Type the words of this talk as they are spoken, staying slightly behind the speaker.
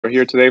We're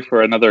here today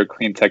for another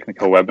Clean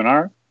Technica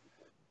webinar.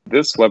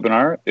 This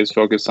webinar is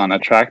focused on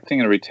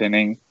attracting and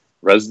retaining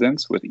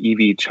residents with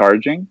EV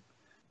charging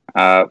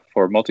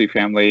for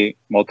multifamily,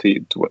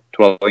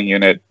 multi-dwelling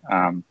unit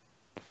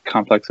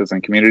complexes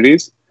and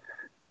communities.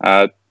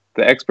 The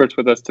experts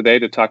with us today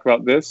to talk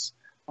about this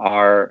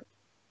are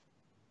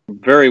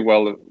very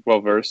well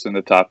versed in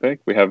the topic.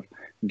 We have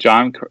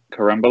John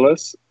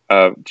Karembalis,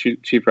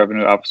 Chief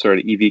Revenue Officer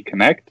at EV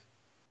Connect,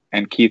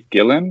 and Keith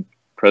Gillen,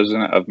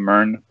 President of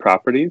Mern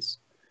Properties.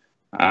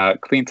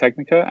 Clean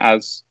Technica,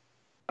 as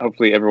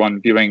hopefully everyone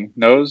viewing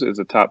knows, is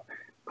a top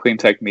clean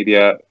tech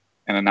media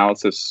and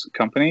analysis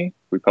company.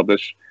 We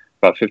publish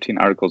about 15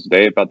 articles a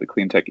day about the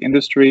clean tech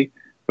industry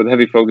with a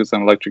heavy focus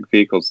on electric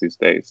vehicles these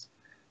days.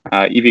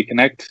 EV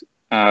Connect,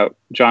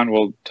 John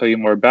will tell you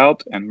more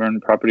about, and Mern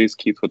Properties,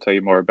 Keith will tell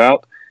you more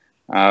about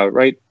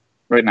right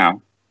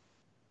now.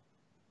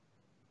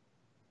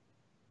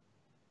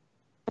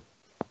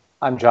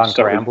 I'm John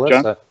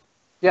Karembalis.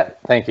 Yeah,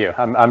 thank you.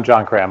 I'm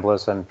John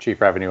Karembalis. I'm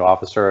Chief Revenue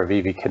Officer of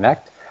EV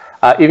Connect.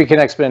 EV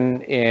Connect's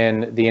been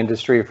in the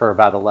industry for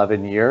about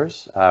 11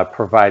 years,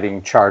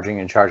 providing charging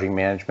and charging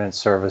management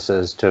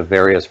services to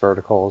various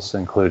verticals,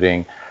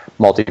 including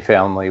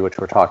multifamily, which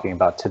we're talking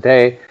about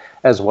today,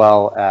 as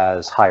well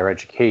as higher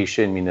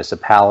education,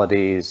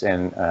 municipalities,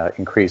 and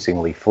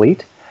increasingly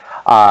fleet.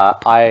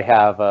 I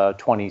have a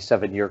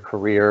 27-year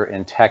career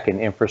in tech and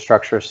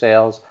infrastructure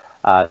sales,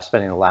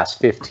 spending the last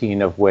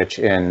 15 of which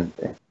in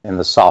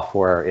the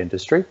software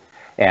industry.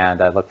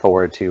 And I look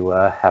forward to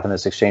having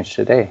this exchange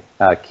today.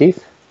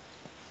 Keith?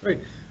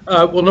 Great.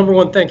 Well, number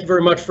one, thank you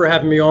very much for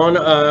having me on.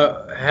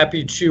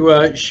 Happy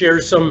to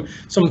share some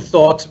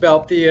thoughts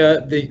about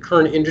the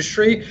current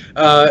industry.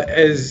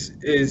 As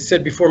is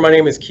said before, my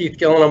name is Keith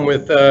Gillen. I'm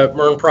with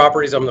Mern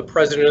Properties. I'm the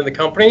president of the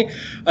company.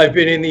 I've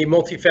been in the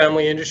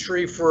multifamily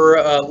industry for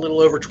a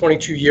little over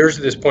 22 years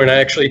at this point. I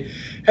actually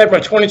had my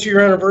 22-year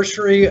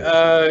anniversary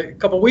a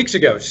couple weeks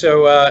ago.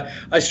 So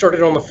I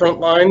started on the front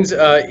lines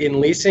in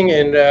leasing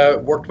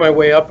and worked my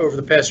way up over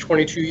the past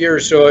 22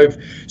 years. So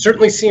I've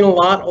certainly seen a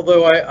lot,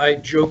 although I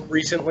joke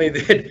recently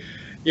that,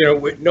 you know,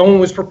 no one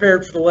was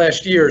prepared for the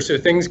last year. So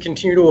things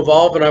continue to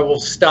evolve, and I will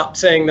stop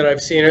saying that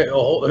I've seen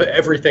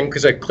everything,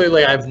 because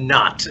clearly I've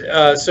not.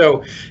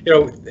 So, you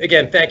know,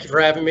 again, thank you for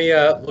having me.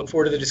 Look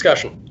forward to the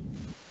discussion.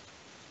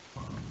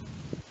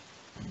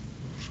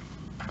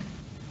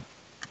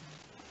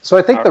 So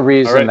I think the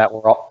reason that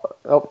we're all,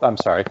 oh, I'm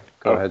sorry.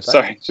 Go ahead. Zach.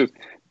 Sorry. Just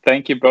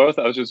thank you both.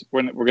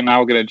 We're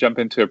now going to jump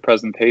into a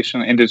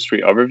presentation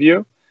industry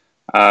overview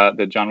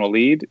that John will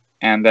lead,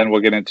 and then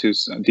we'll get into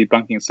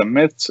debunking some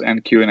myths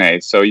and Q&A.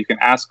 So you can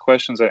ask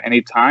questions at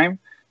any time,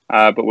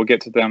 but we'll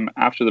get to them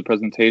after the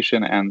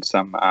presentation and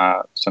some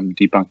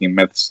debunking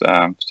myths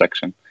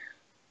section.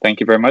 Thank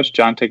you very much.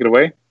 John, take it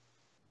away.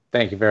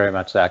 Thank you very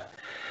much, Zach.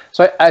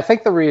 So I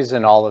think the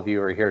reason all of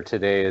you are here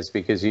today is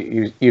because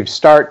you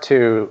start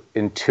to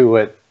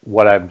intuit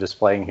what I'm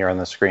displaying here on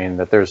the screen,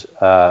 that there's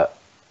an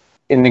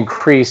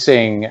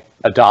increasing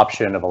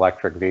adoption of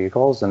electric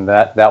vehicles, and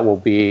that will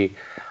be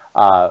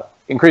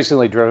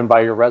increasingly driven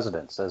by your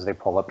residents as they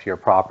pull up to your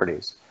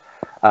properties.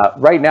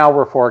 Right now,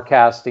 we're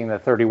forecasting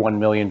that 31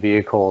 million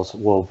vehicles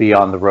will be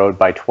on the road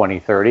by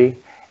 2030.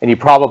 And you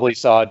probably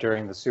saw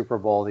during the Super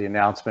Bowl the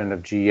announcement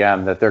of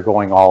GM that they're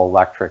going all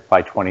electric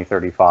by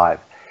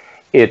 2035.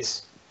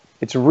 It's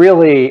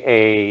really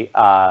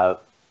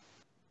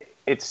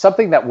it's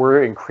something that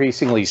we're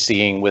increasingly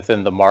seeing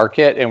within the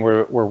market, and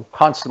we're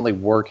constantly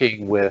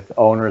working with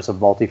owners of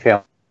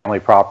multifamily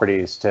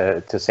properties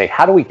to say,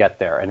 how do we get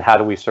there, and how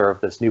do we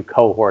serve this new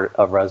cohort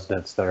of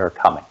residents that are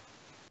coming?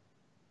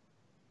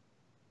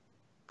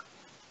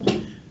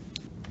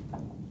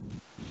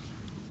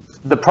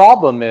 The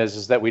problem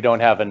is that we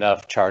don't have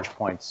enough charge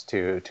points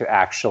to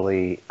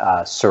actually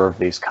serve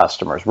these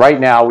customers. Right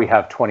now, we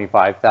have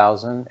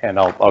 25,000, and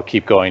I'll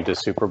keep going to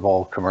Super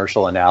Bowl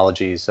commercial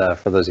analogies.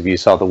 For those of you who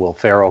saw the Will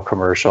Ferrell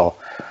commercial,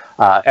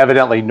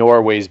 evidently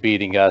Norway's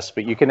beating us,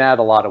 but you can add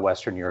a lot of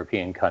Western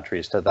European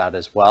countries to that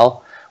as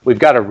well. We've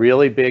got a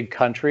really big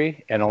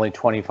country and only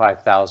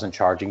 25,000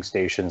 charging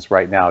stations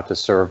right now to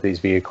serve these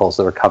vehicles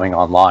that are coming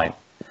online.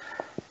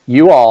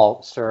 You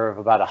all serve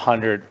about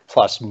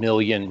 100+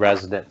 million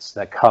residents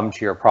that come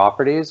to your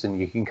properties, and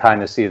you can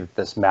kind of see that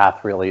this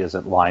math really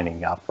isn't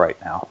lining up right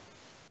now.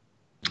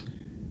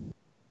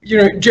 You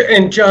know,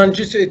 and John,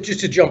 just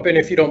to jump in,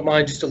 if you don't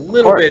mind, just a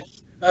little bit.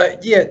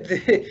 Yeah,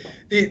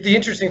 the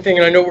interesting thing,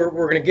 and I know we're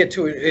going to get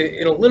to it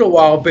in a little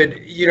while,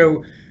 but you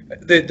know,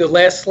 the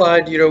last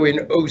slide, you know,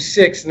 in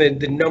 06, and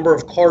the number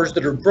of cars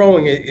that are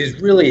growing is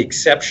really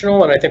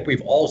exceptional, and I think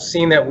we've all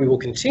seen that. We will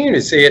continue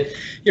to see it,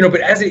 you know,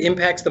 but as it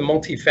impacts the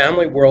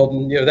multifamily world,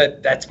 and you know,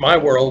 that's my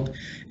world,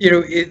 you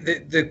know,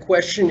 the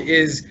question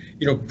is,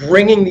 you know,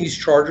 bringing these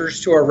chargers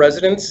to our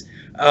residents.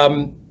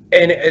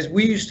 And as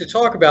we used to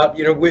talk about,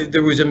 there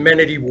was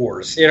amenity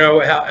wars.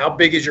 How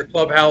big is your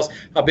clubhouse?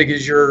 How big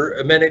is your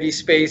amenity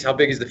space? How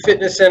big is the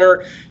fitness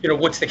center?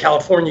 What's the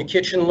California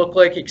kitchen look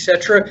like,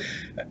 etc.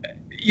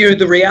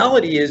 The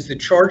reality is that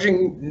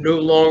charging no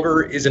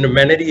longer is an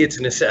amenity; it's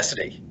a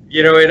necessity.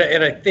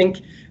 And I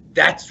think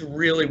that's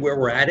really where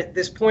we're at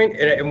this point,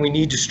 and we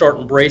need to start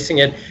embracing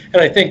it.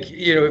 And I think,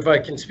 if I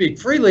can speak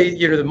freely,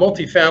 the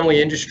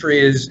multifamily industry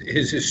has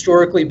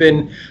historically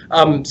been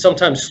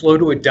sometimes slow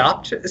to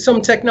adopt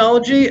some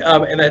technology,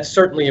 and that's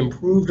certainly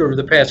improved over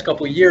the past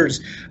couple of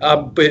years.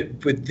 But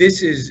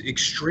this is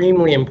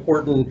extremely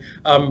important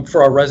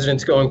for our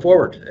residents going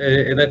forward,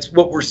 and that's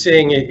what we're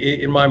seeing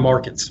in my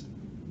markets.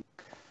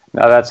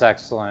 No, that's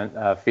excellent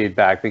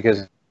feedback,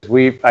 because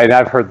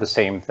I've heard the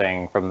same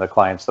thing from the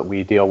clients that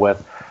we deal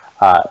with.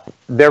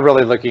 They're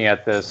really looking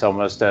at this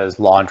almost as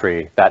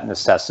laundry, that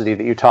necessity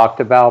that you talked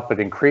about, but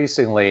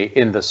increasingly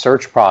in the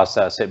search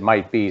process, it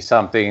might be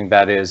something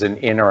that is an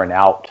in or an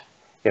out.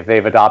 If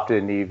they've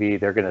adopted an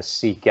EV, they're going to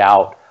seek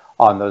out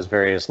on those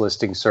various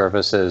listing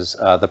services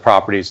the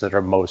properties that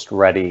are most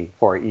ready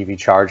for EV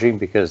charging,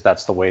 because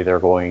that's the way they're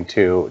going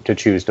to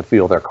choose to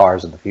fuel their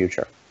cars in the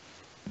future.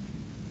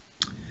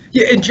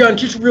 Yeah, and John,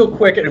 just real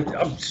quick, and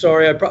I'm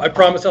sorry, I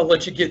promise I'll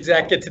let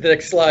Zach get to the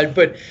next slide,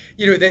 but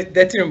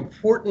that's an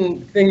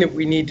important thing that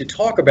we need to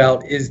talk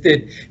about, is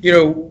that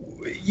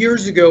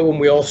years ago when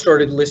we all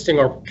started listing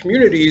our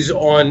communities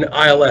on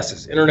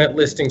ILSs, internet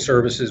listing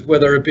services,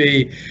 whether it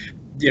be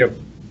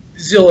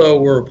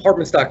Zillow or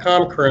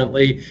Apartments.com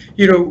currently,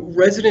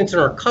 residents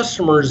and our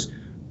customers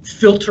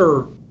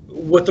filter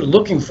what they're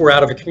looking for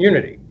out of a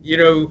community.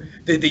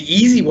 The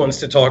easy ones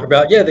to talk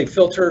about, they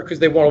filter because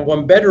they want a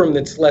one bedroom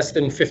that's less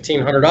than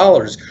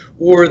 $1,500,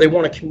 or they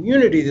want a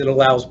community that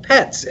allows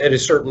pets at a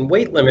certain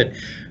weight limit.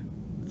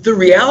 The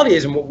reality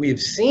is, and what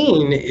we've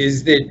seen,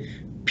 is that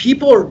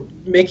people are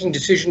making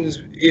decisions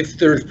if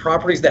there's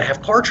properties that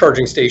have car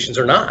charging stations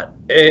or not.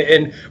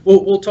 And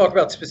we'll talk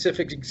about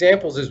specific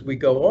examples as we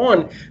go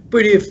on.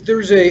 But if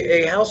there's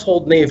a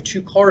household and they have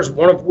 2 cars,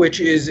 one of which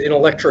is an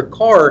electric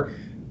car,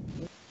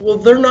 well,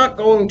 they're not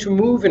going to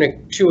move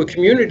to a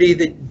community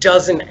that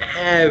doesn't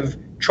have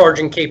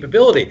charging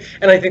capability.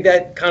 And I think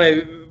that kind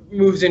of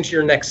moves into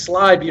your next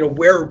slide,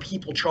 where are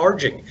people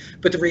charging?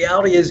 But the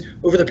reality is,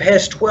 over the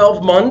past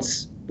 12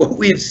 months, what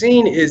we have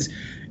seen is,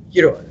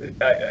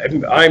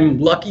 I'm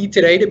lucky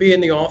today to be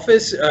in the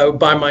office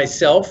by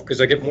myself,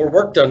 because I get more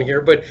work done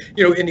here. But,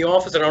 in the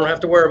office, I don't have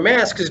to wear a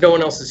mask because no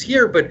one else is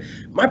here. But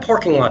my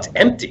parking lot's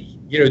empty.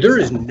 There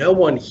is no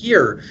one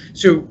here.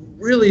 So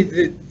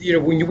really,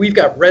 when we've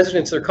got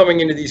residents that are coming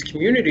into these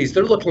communities,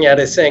 they're looking at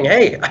us saying,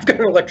 hey, I've got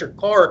an electric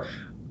car.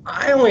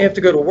 I only have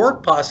to go to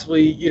work,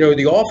 possibly,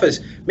 the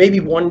office,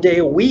 maybe one day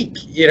a week,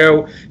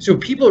 So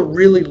people are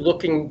really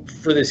looking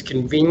for this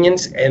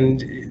convenience, and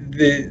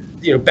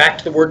back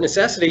to the word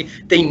necessity,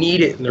 they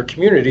need it in their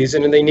communities,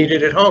 and they need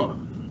it at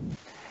home.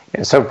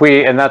 And so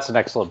and that's an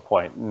excellent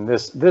point. And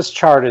this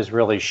chart is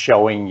really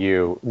showing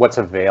you what's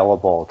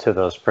available to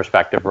those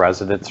prospective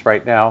residents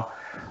right now.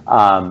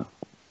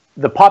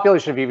 The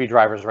population of EV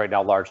drivers right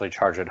now largely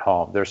charge at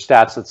home. There's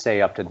stats that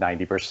say up to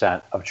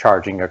 90% of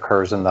charging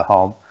occurs in the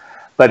home.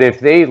 But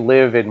if they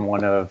live in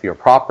one of your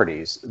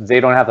properties, they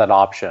don't have that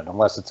option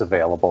unless it's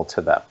available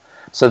to them.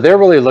 So they're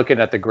really looking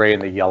at the gray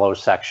and the yellow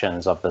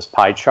sections of this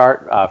pie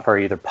chart for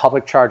either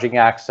public charging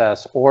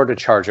access or to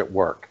charge at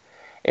work.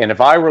 And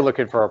if I were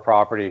looking for a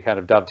property, kind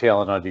of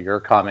dovetailing onto your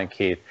comment,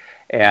 Keith,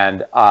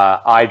 and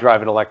I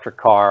drive an electric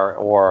car,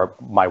 or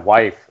my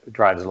wife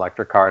drives an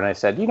electric car, and I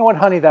said, you know what,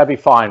 honey, that'd be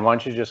fine. Why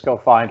don't you just go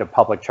find a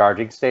public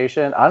charging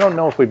station? I don't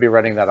know if we'd be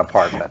renting that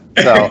apartment.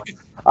 So,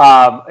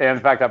 in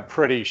fact, I'm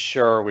pretty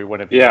sure we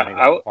wouldn't be renting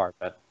that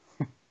apartment.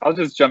 I'll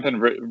just jump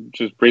in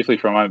just briefly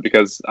for a moment,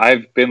 because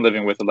I've been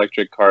living with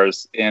electric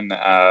cars in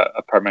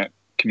apartment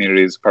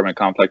communities, apartment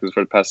complexes for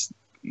the past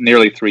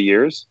nearly 3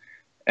 years.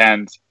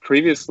 And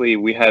previously,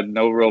 we had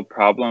no real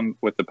problem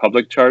with the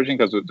public charging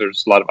because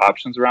there's a lot of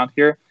options around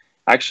here.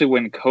 Actually,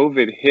 when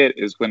COVID hit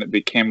is when it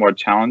became more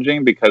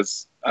challenging,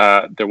 because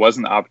there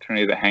wasn't the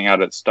opportunity to hang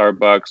out at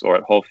Starbucks or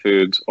at Whole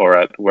Foods or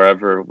at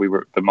wherever we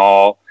were, the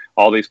mall,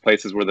 all these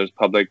places where there's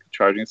public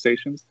charging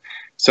stations.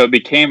 So it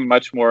became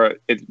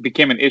it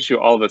became an issue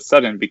all of a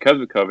sudden because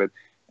of COVID.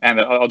 And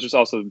I'll just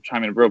also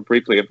chime in real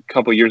briefly. A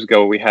couple of years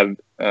ago, we had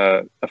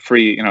a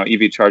free,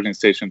 EV charging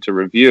station to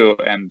review,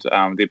 and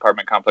the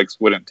apartment complex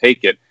wouldn't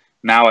take it.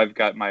 Now I've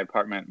got my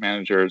apartment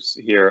managers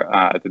here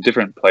at a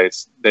different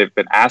place. They've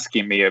been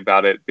asking me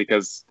about it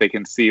because they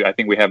can see, I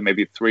think we have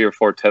maybe 3 or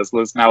 4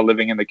 Teslas now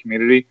living in the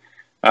community,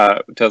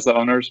 Tesla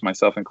owners,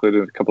 myself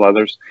included, a couple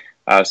others.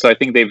 So I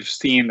think they've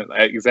seen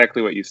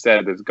exactly what you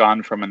said. It's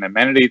gone from an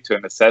amenity to a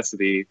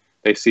necessity.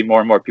 They see more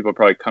and more people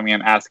probably coming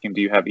in asking,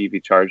 do you have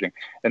EV charging?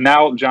 And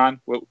now,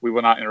 John, we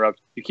will not interrupt.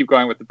 You keep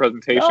going with the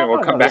presentation.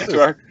 We'll come back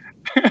to our...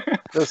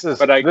 this is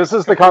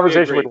the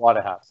conversation we want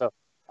to have. So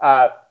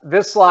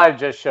This slide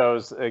just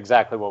shows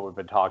exactly what we've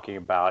been talking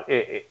about.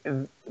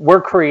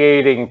 We're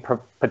creating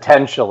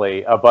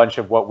potentially a bunch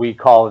of what we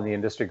call in the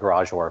industry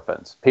garage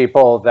orphans,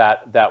 people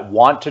that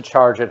want to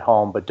charge at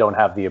home but don't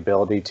have the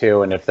ability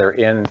to. And if they're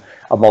in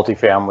a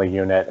multifamily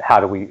unit, how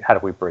do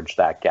we bridge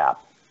that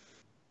gap?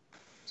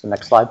 So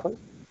next slide, please.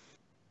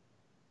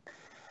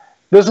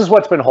 This is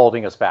what's been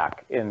holding us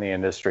back in the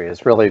industry.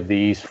 It's really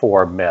these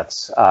four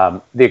myths.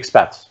 The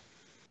expense.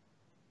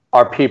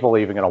 Are people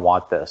even going to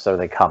want this? Are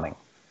they coming?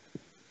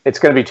 It's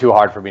going to be too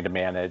hard for me to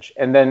manage.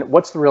 And then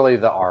what's really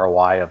the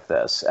ROI of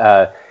this?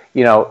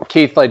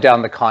 Keith laid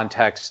down the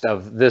context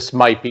of this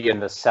might be a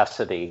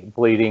necessity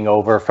bleeding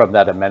over from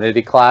that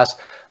amenity class,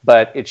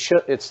 but it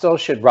still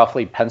should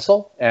roughly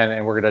pencil.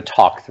 And we're going to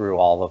talk through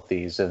all of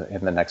these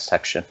in the next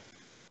section.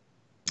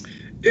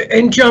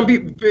 And John,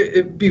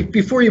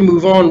 before you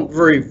move on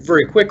very,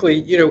 very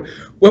quickly,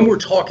 when we're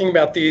talking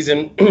about these,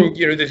 and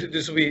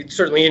this will be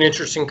certainly an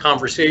interesting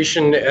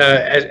conversation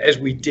as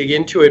we dig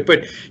into it.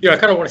 But I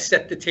kind of want to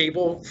set the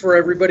table for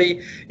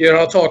everybody.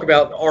 I'll talk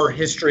about our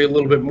history a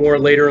little bit more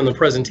later in the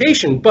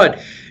presentation. But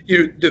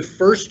the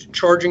first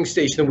charging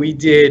station that we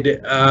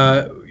did,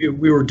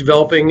 we were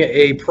developing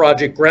a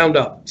project ground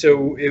up.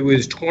 So it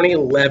was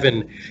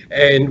 2011,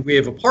 and we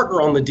have a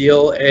partner on the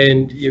deal,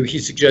 and he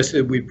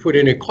suggested we put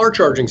in a car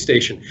charging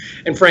station.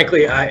 And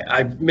frankly,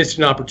 I missed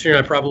an opportunity.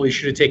 I probably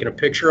should have taken a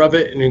picture of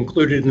it and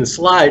included it in the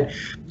slide.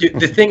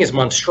 The thing is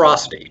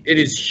monstrosity. It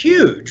is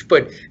huge,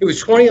 but it was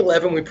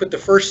 2011. We put the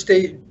first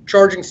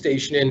charging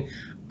station in.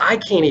 I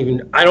don't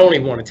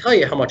even want to tell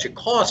you how much it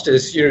cost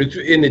us,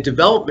 in the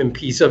development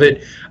piece of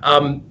it.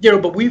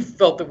 But we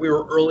felt that we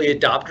were early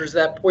adopters at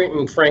that point,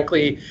 and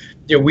frankly,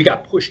 we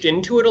got pushed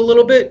into it a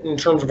little bit in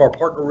terms of our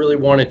partner really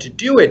wanted to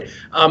do it.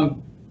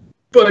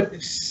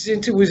 But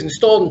since it was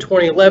installed in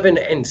 2011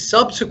 and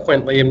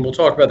subsequently, and we'll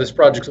talk about this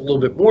project a little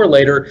bit more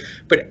later,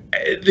 but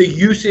the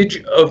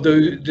usage of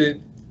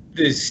the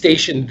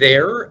station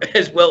there,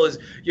 as well as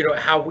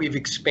how we've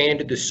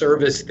expanded the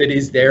service that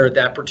is there at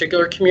that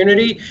particular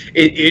community,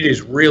 it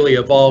is really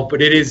evolved.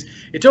 But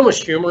it's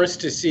almost humorous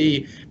to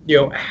see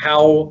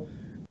how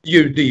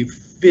the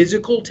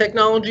physical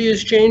technology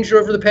has changed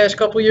over the past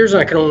couple of years,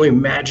 and I can only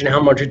imagine how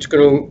much it's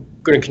going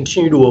to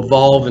continue to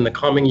evolve in the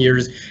coming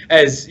years.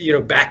 As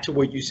back to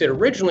what you said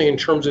originally in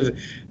terms of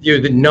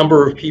the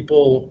number of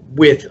people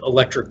with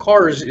electric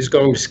cars is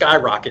going to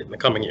skyrocket in the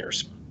coming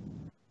years.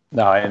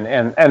 No,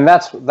 and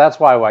that's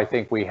why I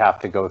think we have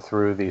to go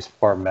through these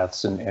four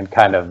myths and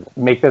kind of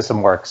make this a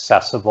more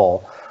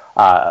accessible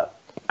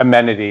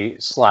amenity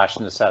 /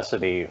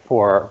 necessity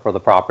for the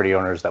property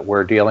owners that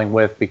we're dealing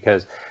with,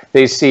 because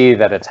they see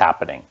that it's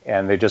happening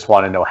and they just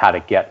want to know how to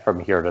get from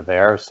here to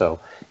there. So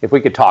if we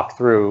could talk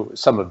through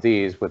some of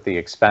these with the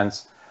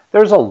expense,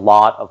 there's a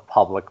lot of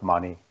public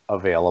money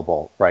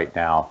available right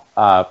now.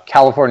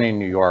 California and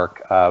New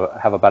York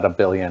have about $1.5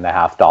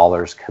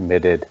 billion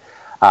committed.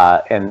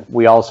 And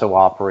we also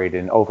operate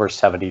in over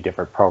 70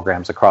 different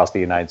programs across the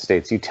United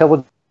States.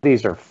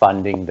 Utilities are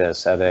funding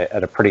this at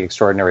a pretty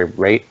extraordinary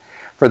rate.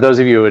 For those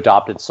of you who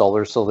adopted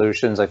solar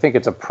solutions, I think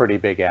it's a pretty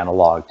big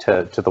analog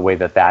to the way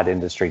that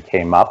industry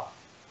came up.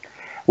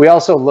 We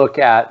also look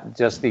at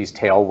just these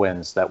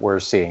tailwinds that we're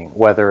seeing,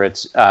 whether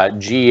it's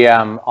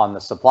GM on the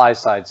supply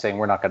side saying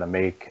we're not going to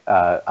make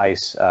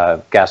ICE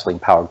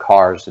gasoline-powered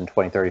cars in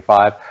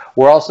 2035.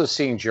 We're also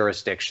seeing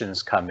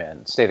jurisdictions come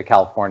in. The state of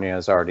California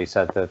has already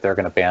said that they're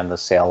going to ban the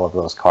sale of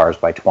those cars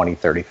by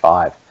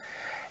 2035.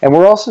 And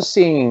we're also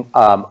seeing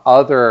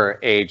other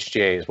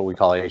AHJs, what we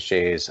call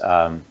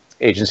AHJs,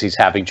 agencies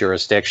having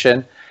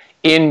jurisdiction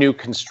in new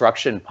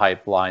construction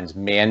pipelines,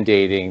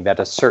 mandating that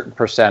a certain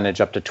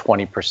percentage, up to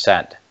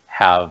 20%,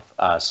 have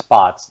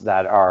spots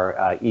that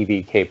are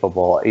EV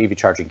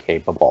charging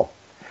capable.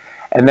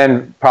 And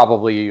then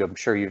probably, I'm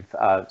sure you've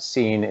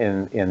seen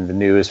in the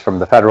news from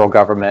the federal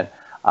government,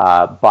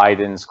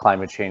 Biden's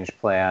climate change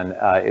plan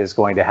is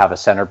going to have a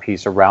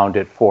centerpiece around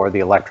it for the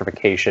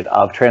electrification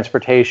of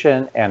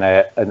transportation, and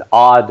an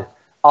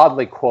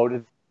oddly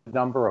quoted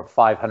number of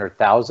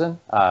 500,000.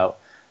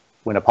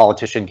 When a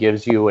politician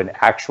gives you an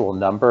actual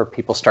number,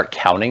 people start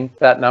counting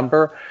that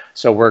number.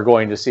 So we're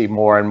going to see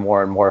more and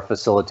more and more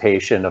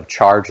facilitation of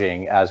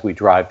charging as we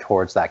drive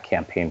towards that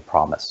campaign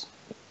promise.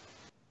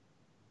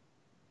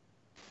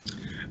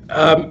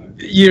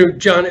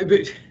 John,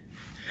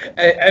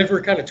 as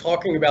we're kind of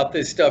talking about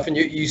this stuff, and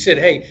you said,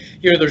 hey,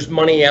 there's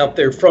money out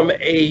there from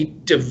a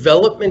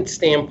development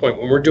standpoint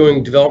when we're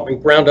doing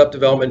development, ground up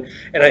development.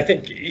 And I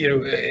think,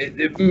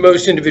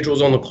 most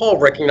individuals on the call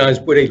recognize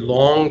what a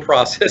long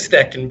process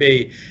that can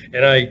be.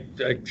 And I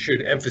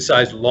should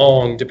emphasize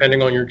long,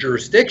 depending on your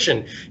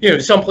jurisdiction.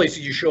 Some places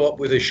you show up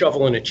with a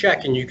shovel and a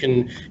check and you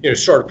can,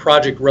 start a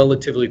project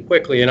relatively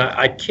quickly. And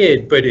I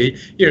kid, but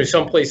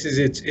some places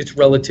it's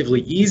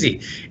relatively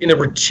easy. In the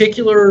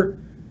particular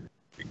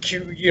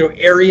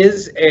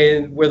areas,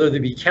 and whether they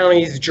be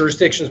counties,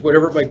 jurisdictions,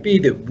 whatever it might be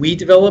that we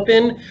develop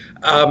in,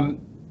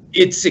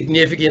 it's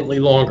significantly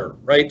longer,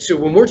 right? So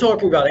when we're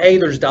talking about, hey,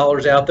 there's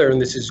dollars out there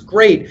and this is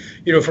great,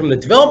 from the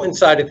development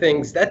side of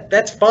things,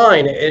 that's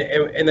fine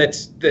and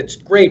that's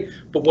great.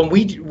 But when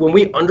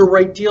we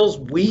underwrite deals,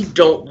 we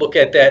don't look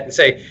at that and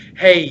say,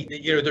 hey,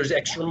 there's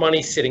extra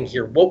money sitting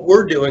here. What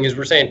we're doing is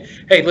we're saying,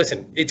 hey,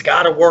 listen, it's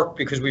got to work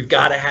because we've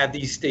got to have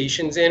these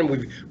stations in.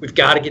 We've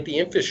got to get the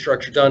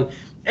infrastructure done.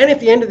 And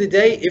at the end of the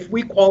day, if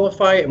we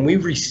qualify and we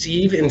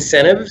receive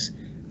incentives,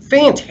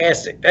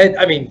 fantastic.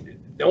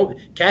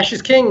 Cash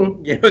is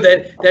king.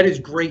 That is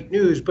great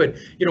news. But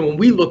when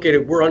we look at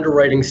it, we're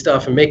underwriting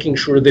stuff and making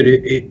sure that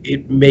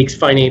it makes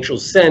financial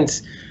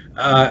sense.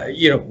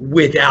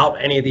 Without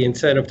any of the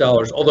incentive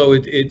dollars. Although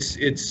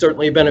it's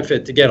certainly a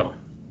benefit to get them.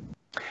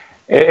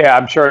 Yeah,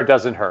 I'm sure it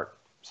doesn't hurt.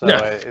 So no.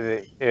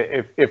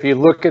 If you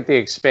look at the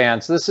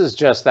expanse, this is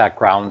just that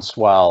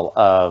groundswell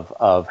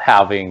of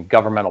having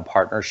governmental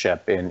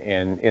partnership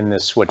in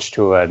this switch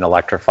to an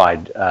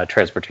electrified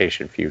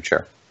transportation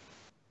future.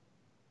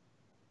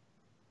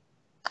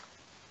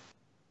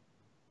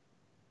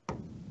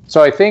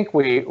 So I think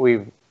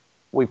we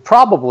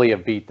probably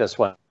have beat this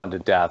one to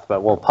death,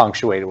 but we'll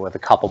punctuate it with a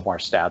couple more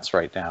stats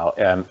right now.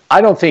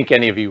 I don't think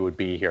any of you would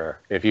be here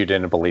if you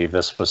didn't believe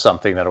this was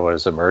something that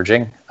was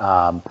emerging.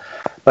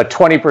 But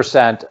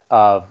 20%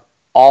 of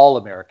all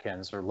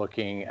Americans are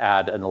looking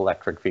at an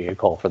electric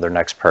vehicle for their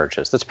next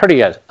purchase. That's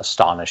pretty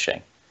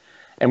astonishing.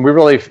 And we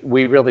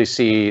really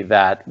see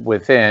that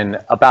within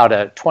about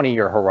a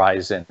 20-year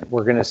horizon,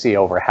 we're going to see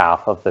over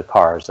half of the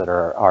cars that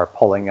are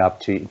pulling up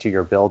to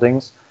your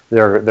buildings.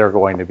 They're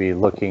going to be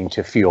looking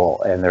to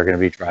fuel, and they're going to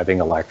be driving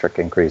electric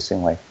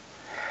increasingly.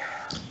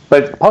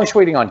 But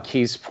punctuating on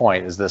Keith's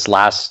point is this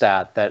last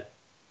stat that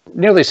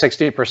nearly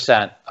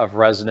 60% of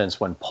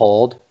residents, when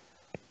polled,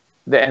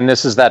 and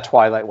this is that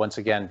twilight once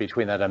again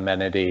between that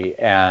amenity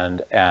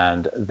and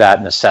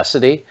that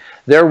necessity,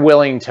 they're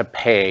willing to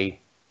pay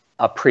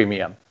a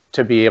premium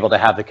to be able to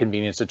have the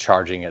convenience of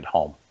charging at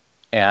home.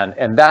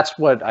 And that's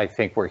what I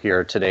think we're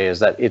here today, is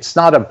that it's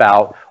not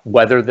about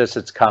whether this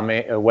is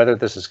coming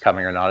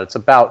or not. It's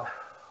about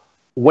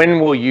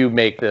when will you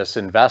make this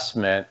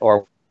investment,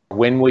 or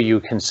when will you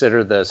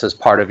consider this as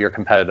part of your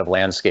competitive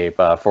landscape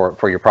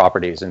for your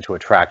properties and to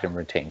attract and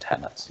retain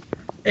tenants.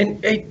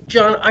 And hey,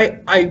 John,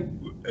 I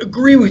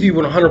agree with you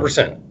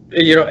 100%.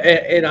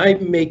 And I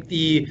make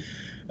the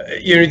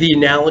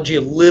analogy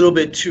a little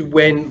bit to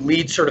when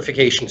LEED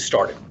certification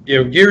started.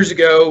 Years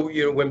ago,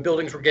 when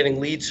buildings were getting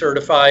LEED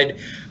certified,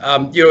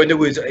 and there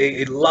was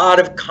a lot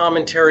of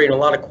commentary and a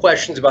lot of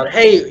questions about,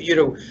 hey,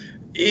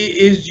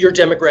 is your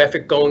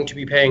demographic going to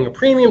be paying a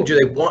premium? Do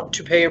they want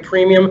to pay a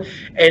premium?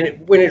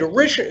 And when it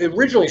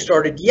originally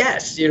started,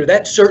 yes,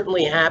 that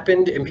certainly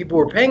happened and people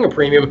were paying a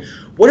premium.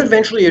 What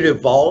eventually it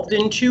evolved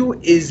into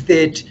is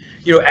that,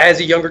 as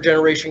a younger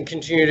generation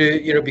continue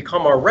to,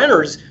 become our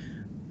renters,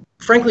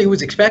 frankly, it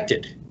was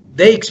expected.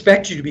 They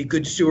expect you to be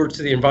good stewards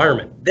of the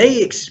environment.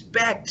 They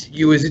expect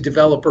you as a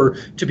developer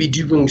to be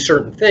doing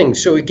certain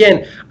things. So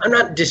again, I'm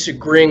not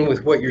disagreeing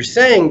with what you're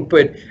saying,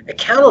 but a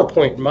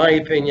counterpoint, in my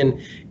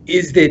opinion,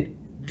 is that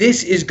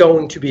this is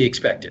going to be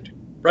expected,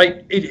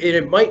 right?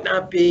 It might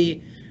not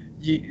be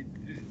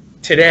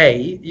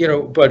today,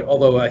 but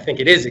although I think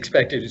it is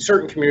expected in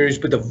certain communities,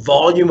 but the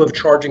volume of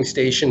charging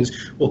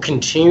stations will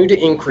continue to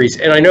increase.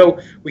 And I know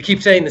we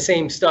keep saying the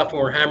same stuff and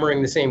we're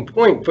hammering the same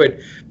point, but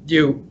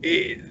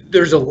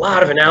there's a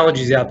lot of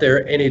analogies out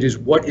there, and it is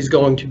what is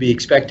going to be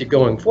expected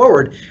going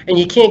forward. And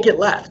you can't get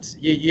left.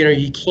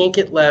 You can't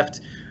get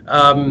left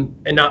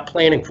and not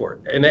planning for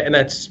it. And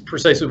that's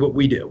precisely what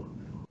we do.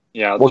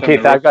 Yeah. Well,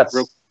 Keith, I've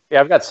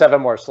got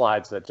 7 more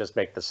slides that just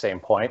make the same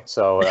point.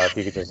 So if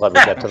you could just let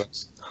me get to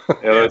this.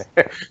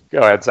 Go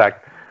ahead,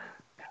 Zach.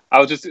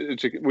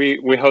 We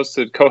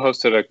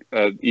co-hosted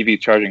a EV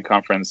charging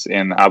conference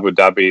in Abu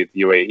Dhabi,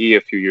 UAE,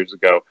 a few years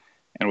ago,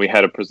 and we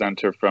had a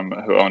presenter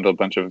who owned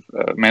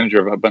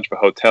manager of a bunch of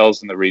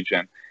hotels in the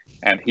region,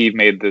 and he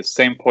made the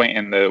same point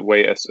in the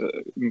way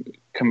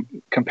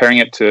comparing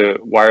it to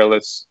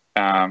wireless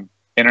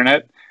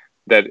internet.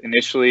 That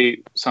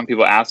initially some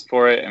people ask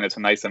for it, and it's a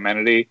nice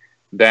amenity.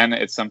 Then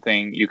it's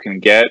something you can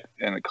get,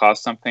 and it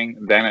costs something.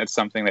 Then it's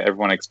something that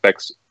everyone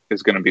expects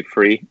is going to be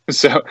free.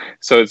 So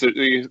it's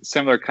a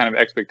similar kind of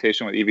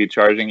expectation with EV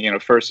charging.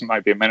 First it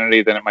might be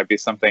amenity, then it might be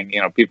something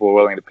people are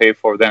willing to pay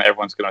for. Then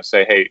everyone's going to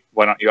say, hey,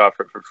 why don't you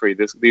offer it for free?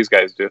 These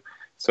guys do.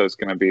 So it's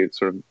going to be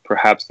sort of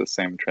perhaps the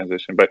same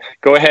transition. But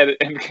go ahead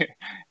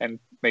and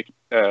make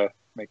the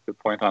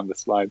point on the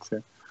slides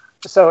here.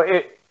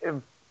 So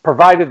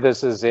provided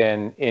this is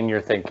in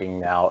your thinking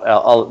now,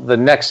 the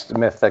next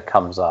myth that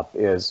comes up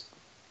is,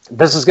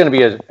 this is going to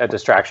be a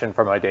distraction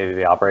from my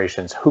day-to-day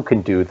operations. Who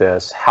can do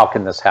this? How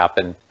can this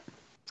happen?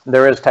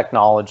 There is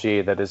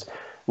technology that is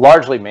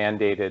largely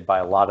mandated by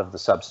a lot of the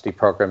subsidy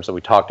programs that we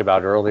talked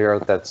about earlier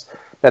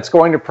that's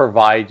going to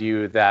provide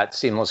you that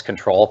seamless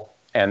control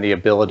and the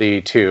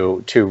ability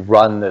to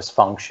run this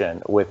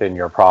function within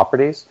your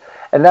properties.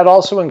 And that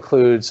also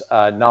includes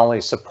not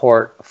only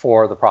support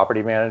for the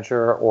property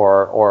manager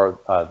or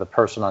the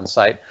person on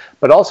site,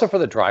 but also for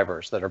the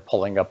drivers that are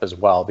pulling up as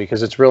well,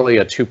 because it's really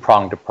a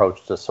two-pronged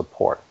approach to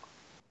support.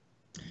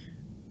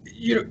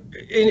 You know,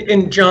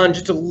 and John,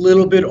 just a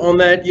little bit on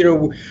that, you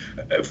know,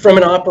 from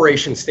an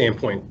operations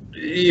standpoint,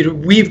 you know,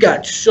 we've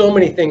got so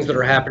many things that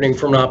are happening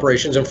from an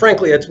operations, and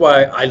frankly, that's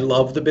why I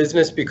love the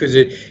business, because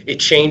it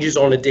changes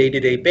on a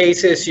day-to-day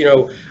basis. You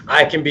know,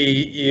 I can be,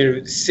 you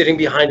know, sitting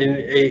behind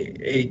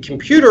a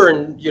computer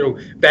and, you know,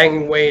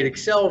 banging away at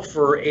Excel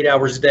for 8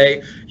 hours a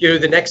day. You know,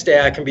 the next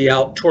day I can be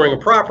out touring a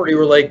property,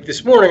 or like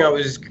this morning I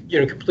was, you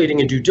know, completing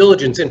a due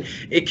diligence, and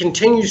it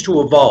continues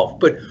to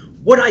evolve. But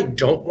what I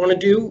don't want to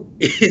do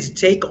is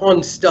take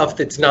on stuff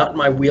that's not in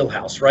my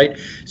wheelhouse, right?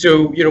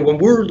 So, you know, when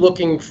we're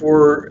looking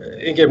for,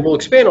 again, we'll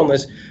expand on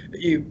this.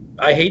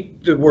 I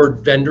hate the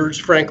word vendors,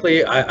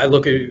 frankly. I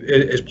look at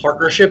it as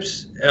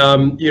partnerships.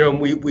 You know,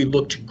 we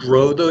look to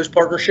grow those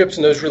partnerships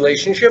and those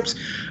relationships.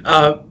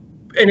 And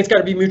it's got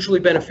to be mutually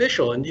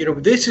beneficial. And, you know,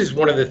 this is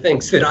one of the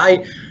things that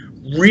I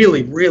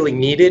really, really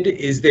needed,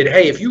 is that,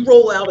 hey, if you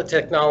roll out a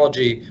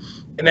technology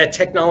and that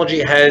technology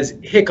has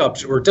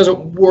hiccups or it doesn't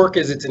work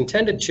as it's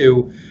intended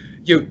to,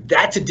 you know,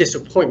 that's a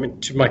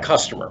disappointment to my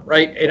customer,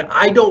 right? And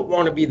I don't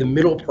want to be the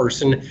middle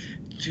person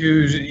to,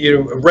 you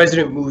know, a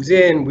resident moves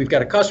in, we've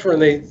got a customer,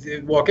 and they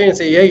walk in and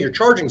say, hey, your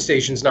charging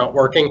station's not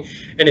working,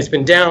 and it's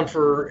been down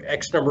for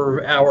X number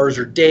of hours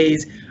or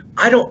days.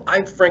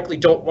 I frankly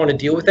don't want to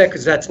deal with that,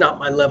 because that's not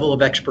my level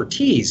of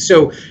expertise.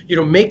 So, you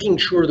know, making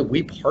sure that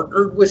we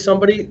partnered with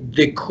somebody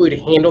that could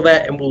handle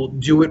that and will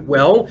do it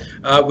well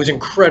was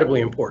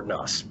incredibly important to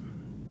us.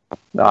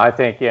 No, I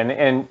think,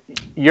 and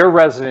your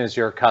resident is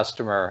your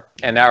customer,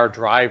 and our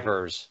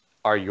drivers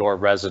are your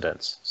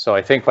residents. So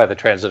I think by the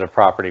transitive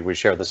property, we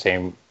share the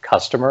same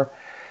customer.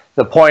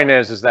 The point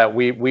is that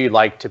we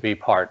like to be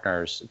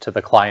partners to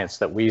the clients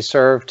that we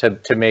serve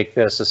to make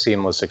this a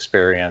seamless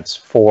experience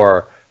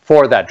for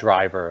that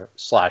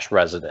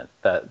driver/resident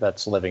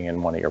that's living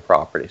in one of your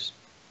properties.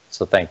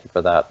 So thank you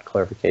for that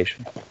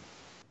clarification.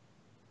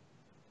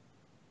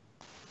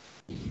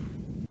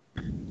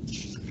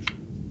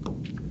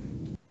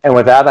 And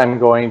with that, I'm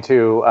going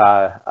to,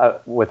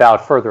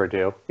 without further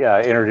ado,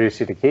 introduce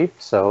you to Keith.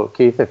 So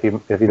Keith, if you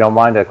don't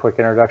mind, a quick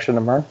introduction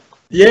to MERN.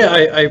 Yeah,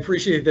 I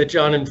appreciate that,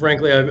 John. And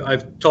frankly,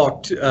 I've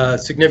talked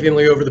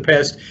significantly over the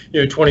past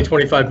 20,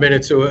 25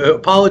 minutes. So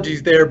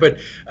apologies there. But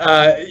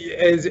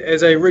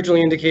as I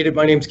originally indicated,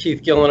 my name is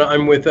Keith Gillen.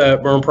 I'm with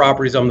MERN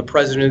Properties. I'm the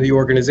president of the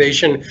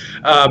organization.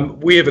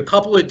 We have a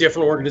couple of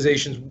different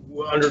organizations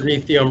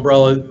underneath the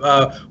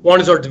umbrella.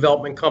 One is our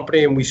development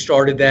company, and we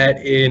started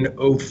that in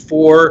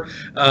 2004.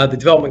 The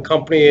development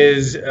company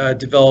is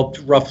developed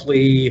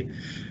roughly,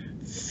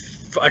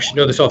 I should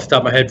know this off the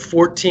top of my head,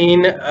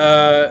 14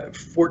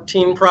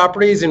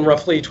 properties and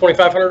roughly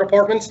 2,500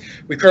 apartments.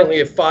 We currently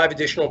have 5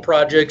 additional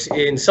projects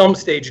in some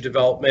stage of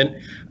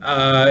development,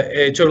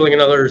 totaling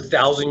another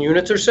 1,000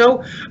 units or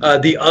so.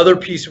 The other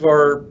piece of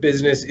our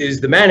business is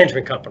the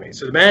management company.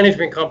 So the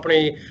management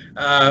company,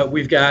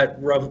 we've got,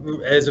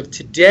 as of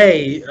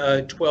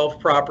today, 12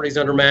 properties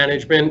under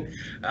management,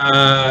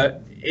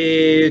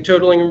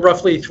 totaling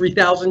roughly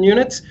 3,000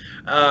 units.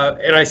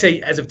 And I say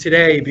as of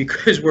today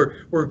because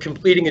we're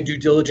completing a due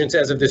diligence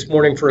as of this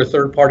morning for a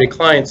third-party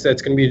client. So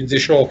that's going to be an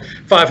additional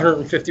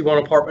 551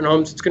 apartment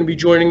homes. It's going to be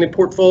joining the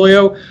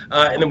portfolio,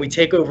 and then we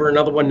take over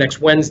another one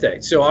next Wednesday.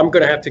 So I'm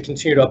going to have to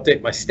continue to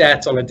update my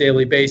stats on a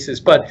daily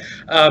basis. But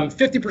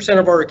 50%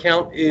 of our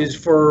account is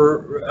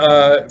for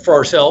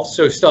ourselves,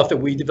 so stuff that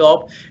we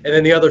develop, and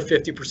then the other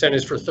 50%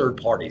 is for third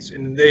parties.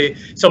 And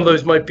some of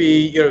those might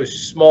be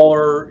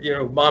smaller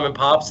mom and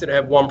pops that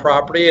have one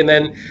property, and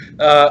then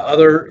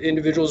other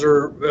individuals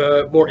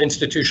are more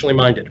institutionally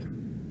minded.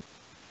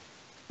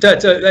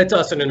 That's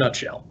us in a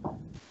nutshell.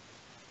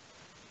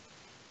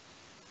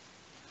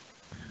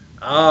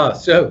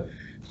 So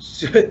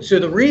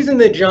the reason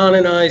that John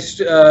and I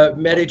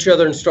met each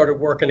other and started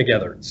working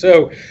together.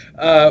 So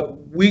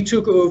we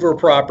took over a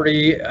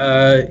property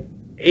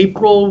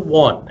April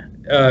 1.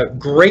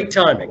 Great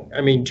timing.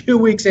 I mean, 2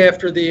 weeks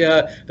after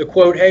the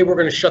quote, hey, we're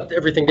going to shut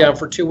everything down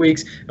for 2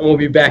 weeks and we'll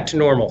be back to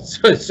normal.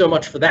 So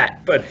much for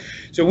that. But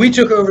so we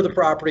took over the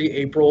property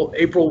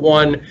April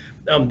 1.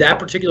 That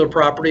particular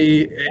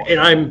property, and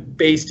I'm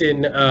based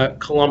in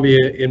Columbia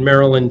in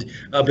Maryland,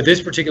 but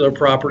this particular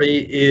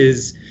property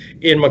is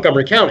in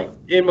Montgomery County.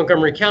 In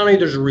Montgomery County,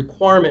 there's a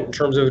requirement in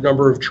terms of the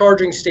number of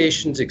charging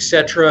stations,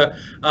 etc.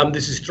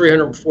 This is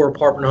 304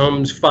 apartment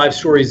homes, 5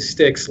 stories of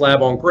stick,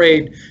 slab on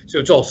grade, so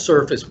it's all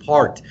surface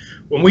parked.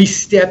 When we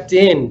stepped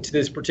into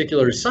this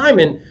particular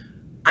assignment,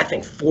 I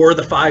think 4 of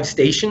the 5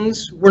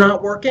 stations were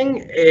not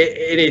working,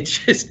 and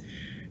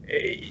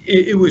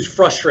it was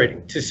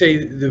frustrating, to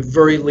say the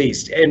very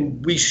least.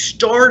 And we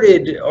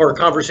started our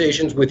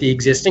conversations with the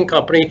existing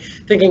company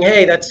thinking,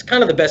 hey, that's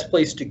kind of the best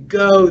place to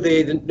go.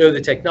 They know the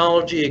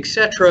technology,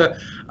 etc.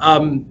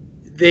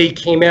 They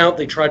came out,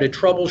 they tried to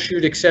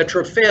troubleshoot,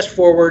 etc. Fast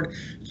forward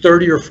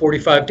 30 or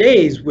 45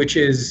 days, which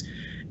is,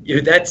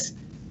 that's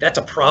That's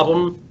a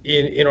problem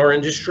in our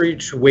industry,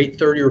 to wait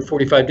 30 or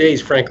 45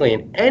 days, frankly,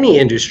 in any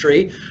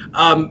industry.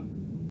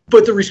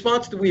 But the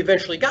response that we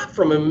eventually got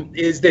from him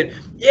is that,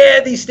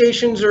 yeah, these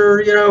stations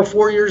are,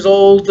 4 years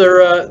old.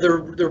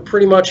 They're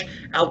pretty much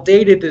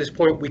outdated at this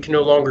point. We can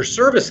no longer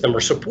service them or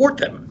support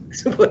them.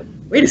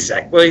 Wait a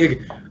sec. Well,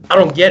 I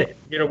don't get it.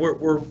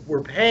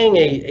 We're paying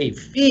a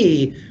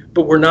fee,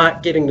 but we're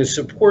not getting the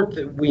support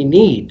that we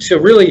need. So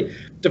really,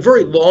 it's a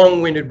very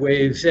long-winded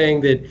way of saying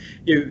that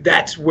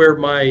that's where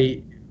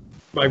my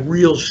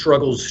real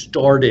struggles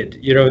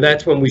started.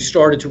 That's when we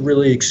started to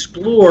really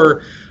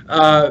explore,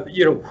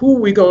 who are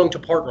we going to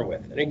partner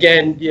with? And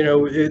again,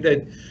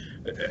 that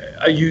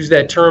I use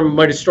that term,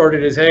 might have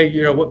started as,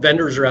 hey, what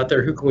vendors are out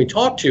there? Who can we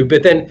talk to?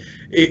 But then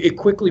it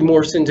quickly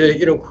morphs into,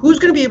 who's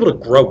going to be able to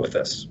grow with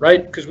us,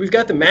 right? Because we've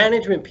got the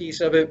management piece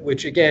of it,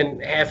 which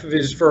again, half of it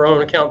is for our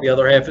own account, the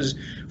other half is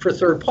for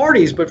third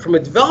parties. But from a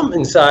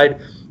development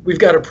side, we've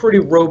got a pretty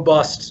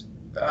robust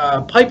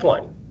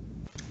pipeline.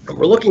 And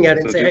we're looking at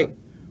it and say, hey,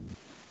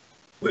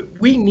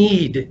 we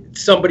need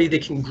somebody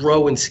that can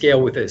grow and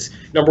scale with us,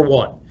 number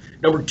one.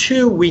 Number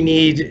two, we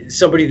need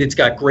somebody that's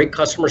got great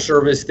customer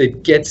service,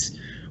 that gets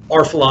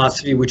our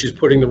philosophy, which is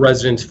putting the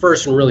residents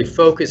first and really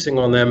focusing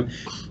on them.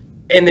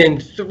 And then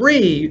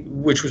three,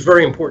 which was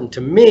very important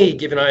to me,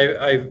 given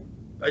I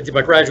did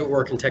my graduate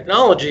work in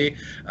technology,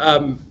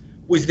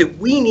 was that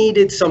we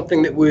needed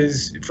something that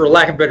was, for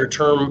lack of a better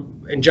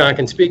term, and John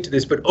can speak to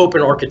this, but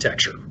open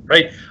architecture,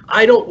 right?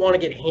 I don't want to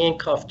get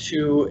handcuffed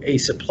to a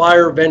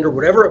supplier, vendor,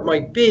 whatever it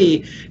might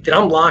be, that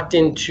I'm locked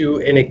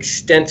into an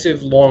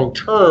extensive long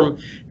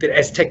term, that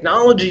as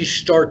technologies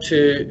start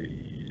to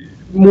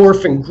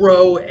morph and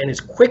grow, and as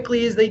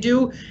quickly as they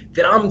do,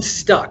 that I'm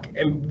stuck.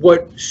 And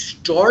what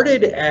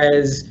started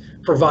as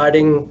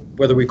providing,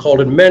 whether we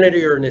call it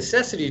amenity or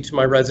necessity to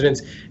my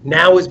residents,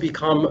 now has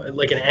become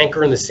like an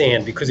anchor in the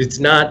sand, because it's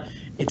not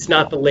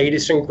the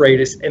latest and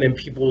greatest, and then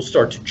people will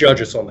start to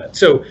judge us on that.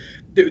 So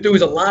there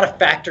was a lot of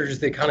factors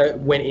that kind of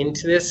went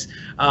into this,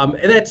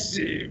 and that's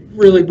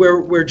really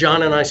where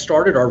John and I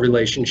started our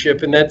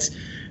relationship, and that's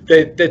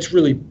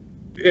really,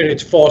 and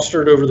it's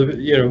fostered over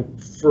the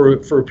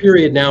for a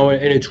period now,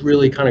 and it's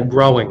really kind of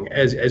growing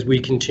as we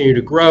continue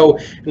to grow.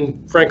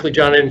 And frankly,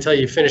 John, I didn't tell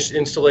you, finished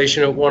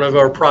installation at one of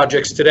our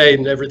projects today,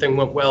 and everything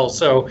went well.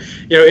 So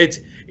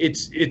it's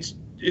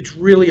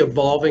really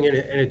evolving, and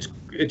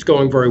it's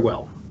going very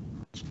well.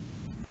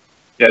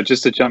 Yeah,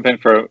 just to jump in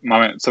for a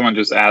moment, someone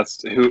just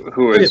asked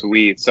who is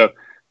we. So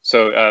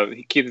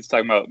Keith is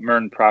talking about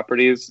MERN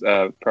Properties,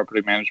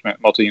 property management,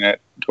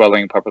 multi-unit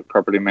dwelling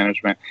property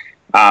management,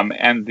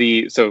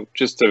 so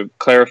just to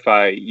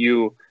clarify,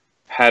 you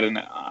had an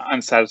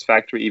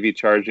unsatisfactory EV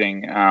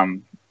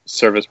charging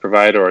service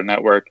provider or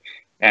network,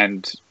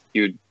 and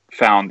you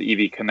found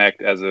EV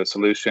Connect as a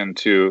solution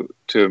to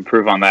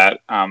improve on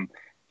that.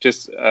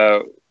 Just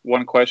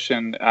one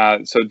question: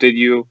 so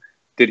did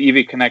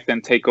EV Connect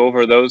then take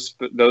over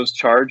those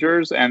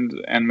chargers and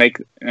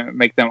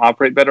make them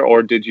operate better,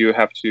 or did you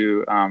have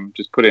to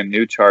just put in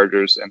new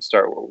chargers and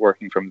start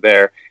working from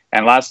there?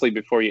 And lastly,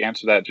 before you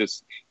answer that,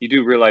 you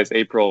do realize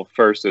April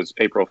 1st is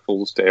April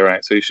Fool's Day,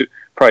 right? So you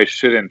probably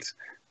shouldn't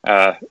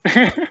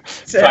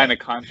sign a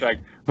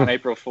contract on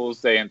April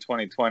Fool's Day in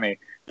 2020.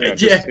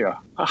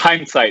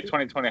 Hindsight,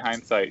 2020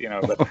 hindsight.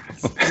 But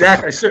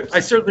Zach, I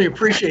certainly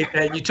appreciate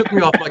that. You took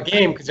me off my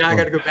game, because now I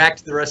got to go back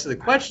to the rest of the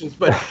questions.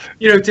 But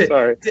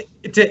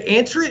to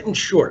answer it in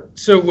short,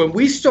 so when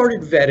we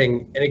started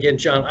vetting, and again,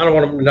 John, I don't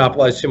want to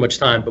monopolize too much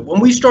time, but when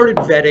we started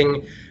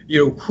vetting,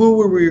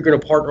 who we were going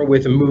to partner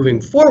with and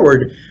moving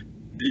forward,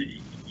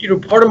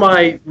 part of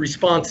my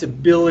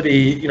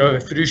responsibility,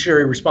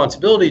 fiduciary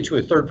responsibility to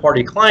a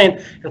third-party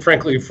client, and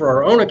frankly for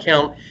our own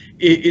account,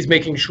 is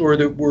making sure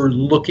that we're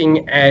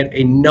looking at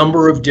a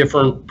number of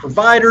different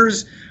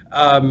providers,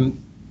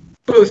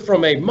 both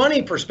from a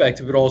money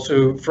perspective, but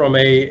also from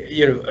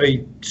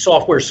a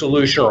software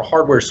solution or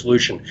hardware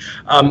solution.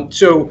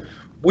 So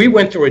we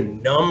went through a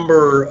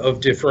number of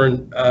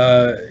different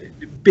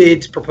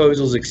bids,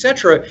 proposals,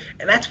 etc.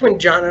 And that's when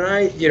John and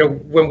I,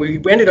 when we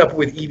ended up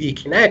with EV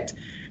Connect.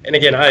 And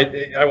again,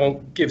 I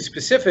won't give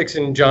specifics,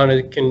 and John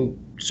can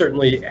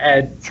certainly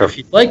add if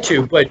he'd like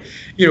to, but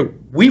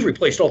we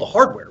replaced all the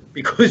hardware,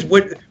 because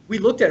what we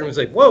looked at and was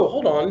like, whoa,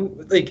 hold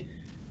on, like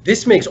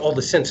this makes all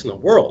the sense in the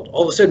world.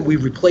 All of a sudden, we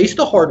replace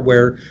the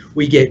hardware,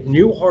 we get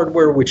new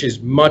hardware, which is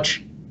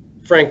much,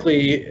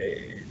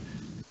 frankly,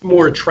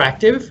 more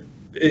attractive,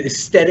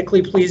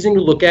 aesthetically pleasing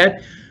to look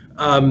at,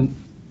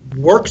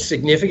 works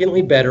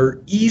significantly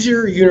better,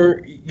 easier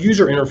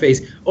user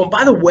interface. Oh, and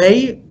by the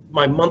way,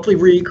 my monthly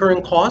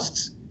recurring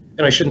costs,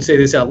 and I shouldn't say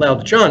this out loud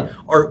to John,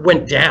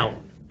 went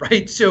down,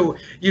 right? So,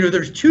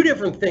 there's two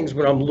different things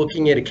when I'm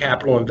looking at a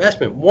capital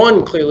investment.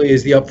 One clearly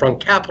is the upfront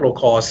capital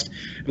cost,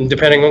 and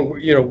depending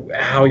on,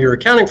 how you're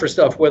accounting for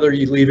stuff, whether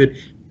you leave it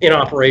in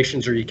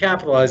operations or you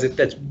capitalize it,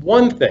 that's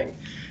one thing.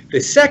 The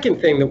second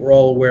thing that we're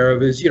all aware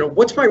of is,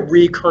 what's my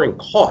recurring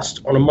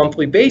cost on a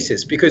monthly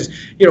basis? Because,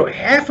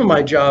 half of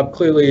my job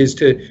clearly is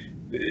to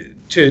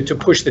to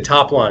push the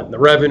top line, the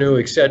revenue,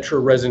 et cetera,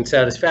 resident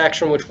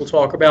satisfaction, which we'll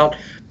talk about.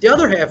 The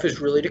other half is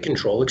really to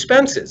control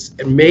expenses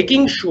and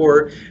making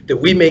sure that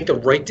we make the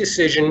right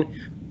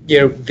decision,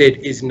 that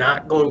is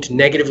not going to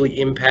negatively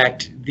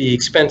impact the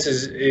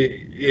expenses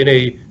in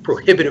a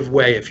prohibitive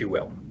way, if you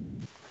will.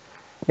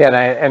 Yeah,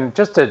 and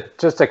just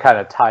to kind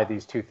of tie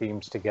these two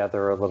themes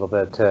together a little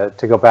bit,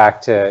 to go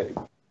back to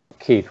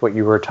Keith, what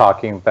you were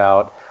talking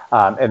about,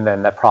 and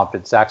then that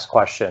prompted Zach's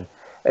question,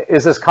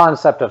 is this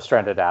concept of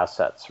stranded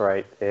assets,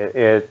 right?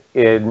 The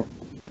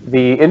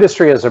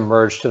industry has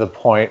emerged to the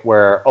point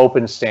where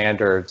open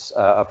standards,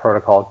 a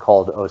protocol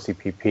called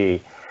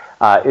OCPP,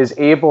 is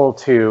able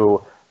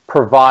to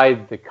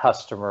provide the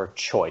customer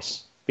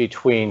choice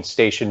between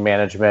station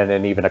management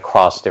and even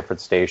across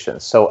different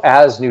stations. So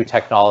as new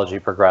technology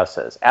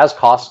progresses, as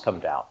costs come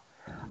down,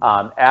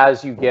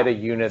 as you get a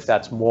unit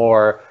that's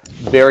more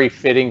very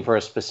fitting for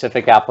a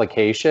specific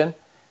application,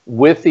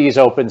 with these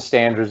open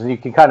standards, and you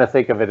can kind of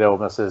think of it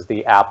almost as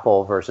the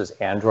Apple versus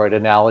Android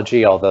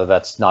analogy, although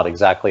that's not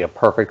exactly a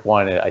perfect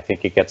one. I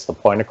think it gets the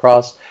point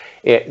across.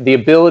 The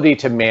ability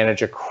to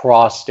manage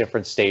across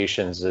different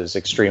stations is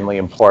extremely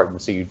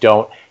important, so you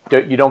don't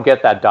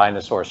get that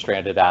dinosaur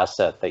stranded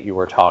asset that you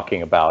were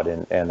talking about.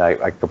 And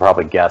I could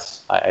probably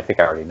guess, I think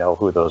I already know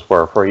who those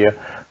were for you,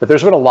 but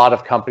there's been a lot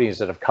of companies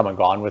that have come and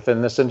gone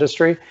within this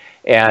industry,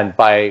 and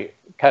by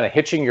kind of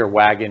hitching your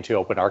wagon to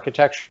open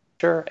architecture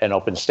and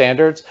open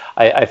standards,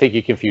 I think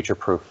you can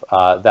future-proof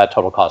that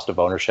total cost of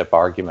ownership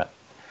argument.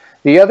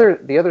 The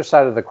other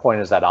side of the coin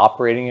is that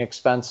operating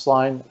expense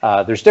line.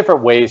 There's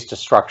different ways to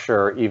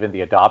structure even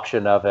the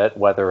adoption of it,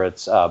 whether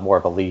it's more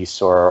of a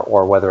lease or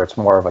whether it's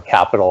more of a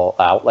capital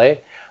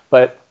outlay.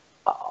 But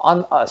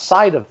on a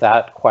side of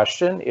that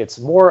question, it's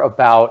more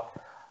about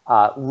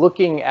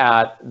looking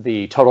at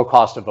the total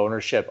cost of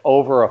ownership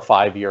over a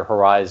 5-year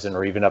horizon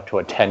or even up to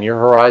a 10-year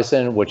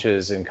horizon, which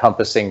is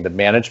encompassing the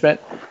management.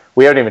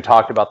 We haven't even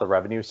talked about the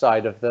revenue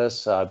side of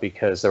this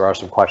because there are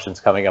some questions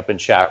coming up in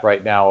chat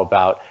right now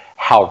about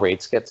how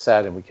rates get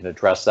set, and we can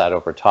address that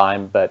over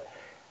time. But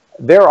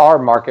there are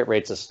market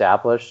rates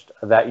established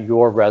that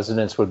your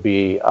residents would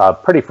be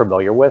pretty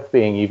familiar with,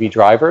 being EV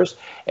drivers.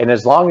 And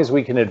as long as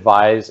we can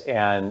advise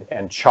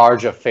and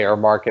charge a fair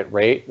market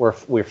rate,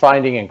 we're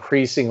finding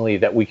increasingly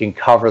that we can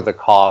cover the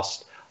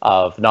cost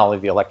of not only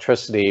the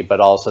electricity, but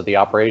also the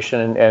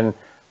operation, and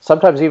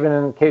sometimes even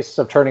in cases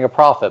of turning a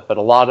profit. But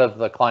a lot of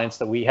the clients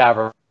that we have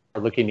are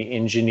looking to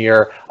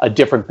engineer a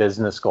different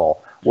business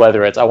goal,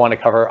 whether it's I want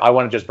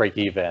to just break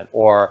even,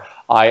 or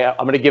I'm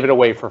going to give it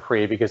away for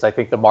free because I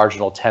think the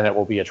marginal tenant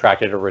will be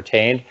attracted or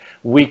retained.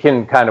 We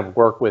can kind of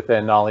work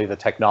within not only the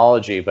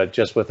technology, but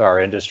just with our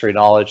industry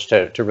knowledge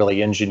to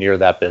really engineer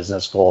that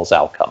business goal's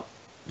outcome.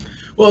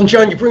 Well, and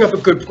John, you bring up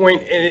a good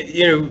point,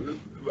 and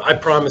I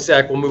promise,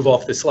 Zach, we'll move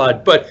off this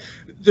slide, but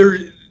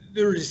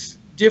there's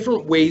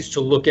different ways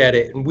to look at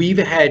it, and we've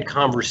had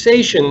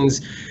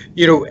conversations.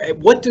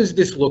 What does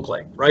this look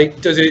like, right?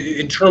 Does it,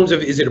 in terms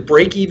of, is it a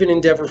break-even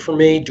endeavor for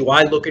me? Do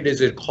I look at it as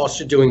a cost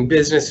of doing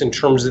business in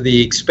terms of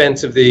the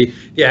expense of the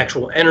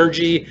actual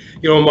energy,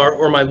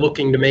 or am I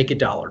looking to make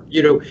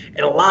 $1? And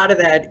a lot of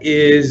that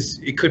is,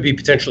 it could be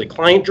potentially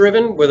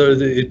client-driven, whether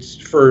it's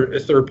for a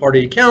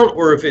third-party account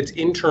or if it's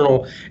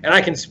internal. And I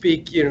can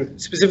speak,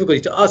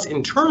 specifically to us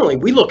internally.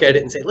 We look at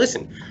it and say,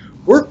 listen,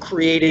 we're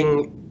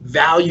creating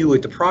value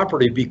at the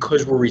property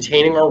because we're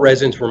retaining our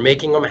residents, we're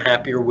making them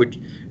happier,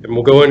 and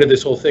we'll go into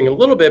this whole thing in a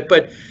little bit,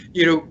 but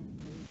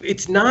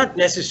it's not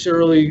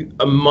necessarily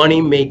a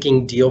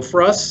money-making deal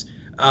for us.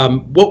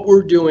 What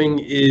we're doing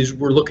is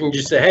we're looking to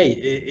just say, hey,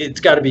 it's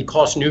got to be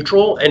cost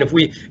neutral, and if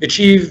we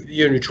achieve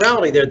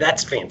neutrality there,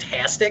 that's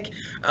fantastic.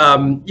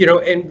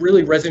 And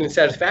really resident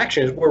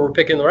satisfaction is where we're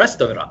picking the rest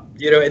of it up.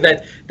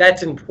 And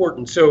that's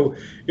important. So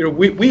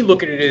we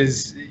look at it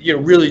as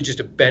really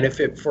just a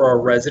benefit for our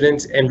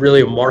residents and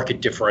really a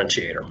market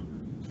differentiator.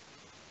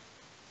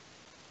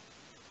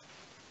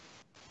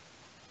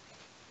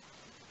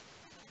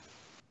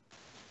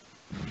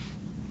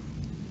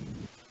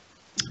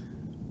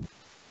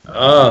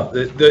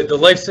 The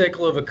life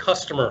cycle of a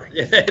customer.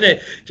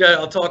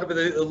 I'll talk about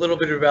a little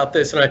bit about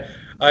this, and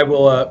I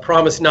will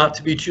promise not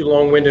to be too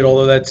long-winded,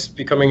 although that's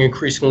becoming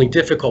increasingly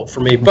difficult for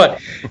me. But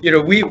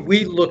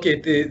we look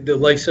at the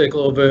life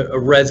cycle of a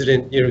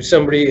resident,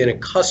 somebody and a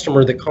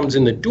customer that comes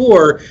in the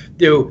door.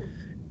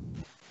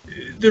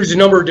 There's a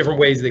number of different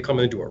ways they come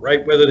in the door,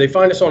 right? Whether they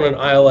find us on an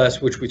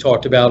ILS, which we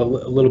talked about a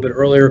little bit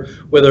earlier,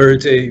 whether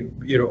it's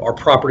our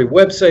property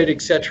website,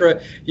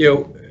 etc.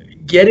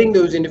 Getting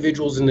those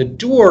individuals in the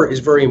door is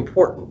very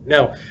important.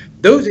 Now,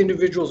 those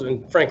individuals,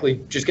 and frankly,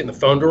 just getting the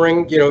phone to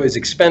ring, is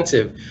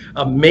expensive.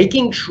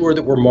 Making sure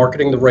that we're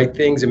marketing the right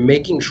things and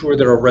making sure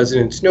that our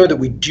residents know that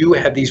we do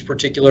have these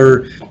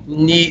particular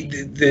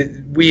needs,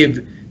 that we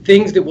have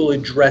things that will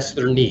address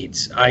their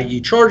needs, i.e.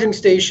 charging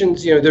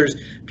stations. There's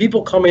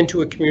people come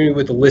into a community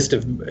with a list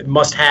of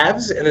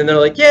must-haves, and then they're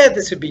like, yeah,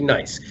 this would be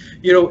nice.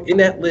 In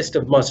that list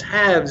of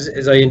must-haves,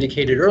 as I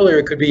indicated earlier,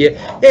 it could be,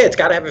 hey, it's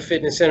got to have a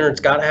fitness center, it's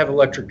got to have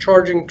electric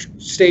charging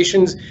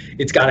stations,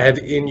 it's got to have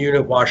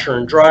in-unit washer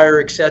and dryer,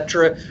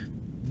 etc.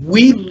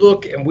 We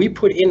look and we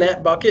put in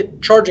that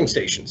bucket charging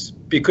stations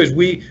because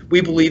we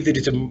believe that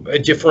it's a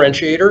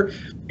differentiator.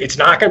 It's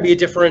not going to be a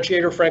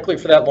differentiator, frankly,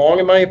 for that long,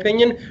 in my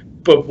opinion.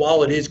 But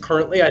while it is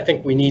currently, I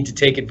think we need to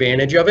take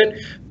advantage of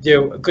it,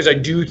 because I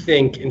do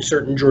think in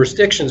certain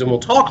jurisdictions, and we'll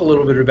talk a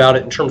little bit about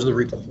it in terms of the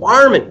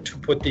requirement to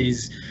put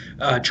these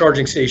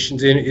charging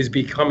stations in is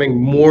becoming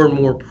more and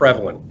more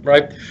prevalent,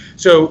 right?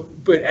 So,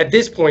 but at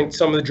this point,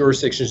 some of the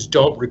jurisdictions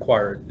don't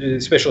require it,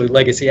 especially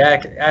legacy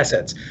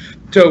assets.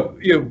 So,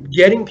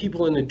 getting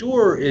people in the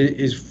door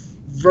is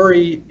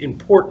very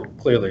important,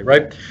 clearly,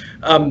 right?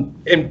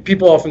 And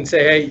people often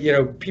say,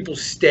 hey, people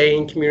stay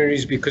in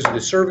communities because of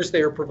the service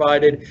they are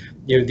provided,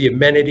 the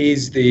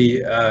amenities,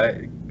 the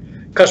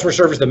customer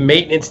service, the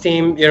maintenance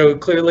team,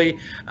 clearly.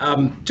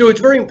 So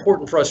it's very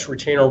important for us to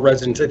retain our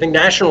residents. I think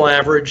national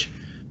average,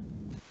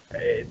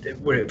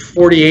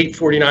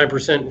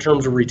 48-49% in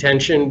terms of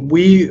retention.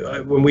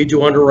 When we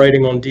do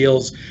underwriting on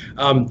deals,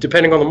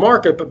 depending on the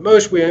market, but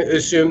most we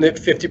assume that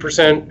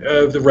 50%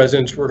 of the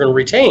residents we're going to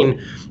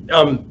retain.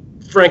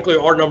 Frankly,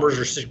 our numbers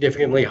are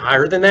significantly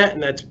higher than that,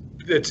 and that's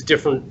a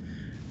different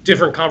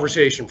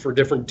conversation for a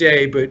different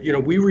day. But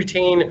we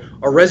retain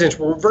our residents.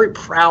 We're very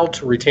proud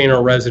to retain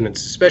our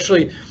residents,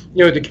 especially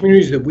the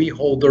communities that we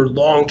hold. They're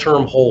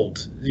long-term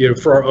holds,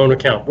 for our own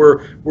account.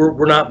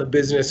 We're not in the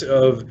business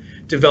of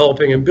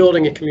developing and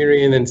building a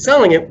community and then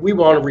selling it. We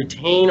want to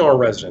retain our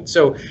residents.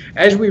 So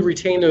as we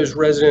retain those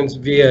residents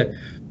via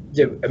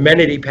the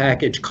amenity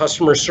package,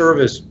 customer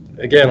service.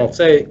 Again, I'll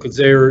say it because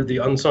they're the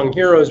unsung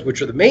heroes, which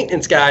are the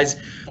maintenance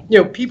guys.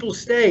 People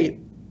stay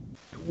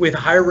with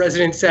higher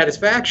resident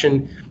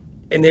satisfaction,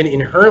 and then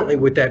inherently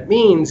what that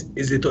means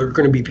is that they're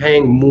going to be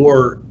paying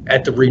more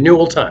at the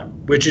renewal time,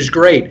 which is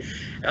great.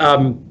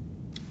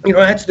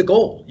 That's the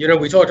goal.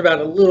 We talked about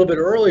it a little bit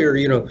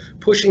earlier,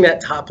 pushing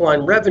that top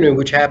line revenue,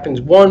 which happens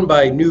one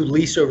by new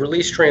lease over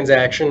lease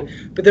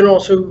transaction, but then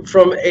also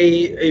from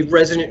a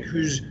resident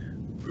who's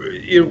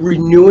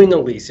renewing a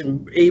lease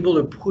and able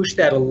to push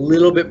that a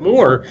little bit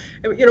more.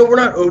 And, we're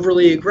not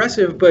overly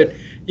aggressive, but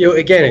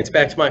again, it's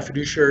back to my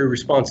fiduciary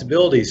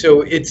responsibility.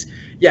 So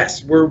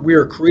yes,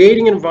 we're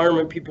creating an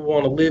environment people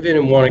want to live in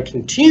and want to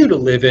continue to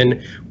live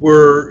in.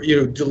 We're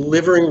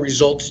delivering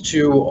results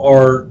to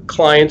our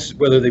clients,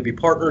 whether they be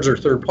partners or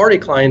third-party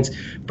clients.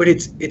 But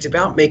it's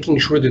about making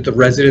sure that the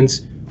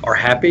residents are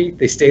happy,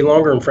 they stay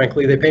longer, and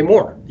frankly, they pay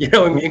more.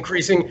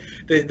 Increasing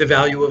the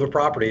value of a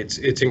property.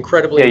 It's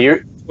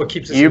incredibly what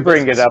keeps us. You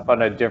bring it up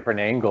on a different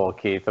angle,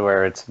 Keith,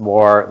 where it's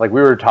more like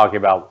we were talking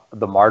about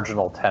the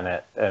marginal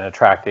tenant and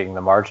attracting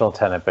the marginal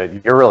tenant,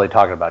 but you're really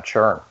talking about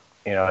churn.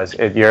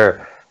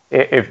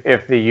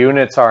 If the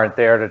units aren't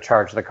there to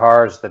charge the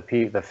cars, the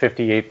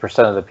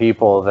 58% of the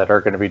people that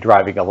are going to be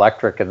driving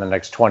electric in the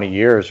next 20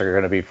 years are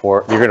going to be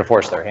you're going to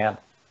force their hand.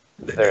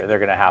 They're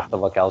going to have to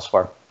look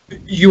elsewhere.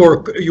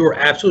 You're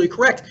absolutely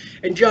correct.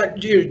 And John,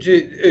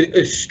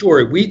 a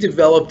story. We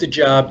developed a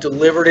job,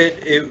 delivered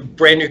it,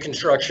 brand new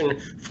construction,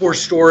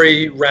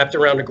 4-story, wrapped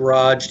around a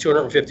garage,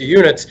 250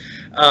 units.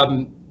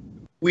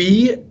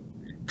 We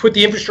put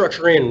the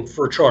infrastructure in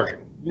for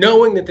charging,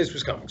 knowing that this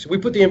was coming. So we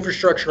put the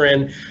infrastructure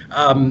in.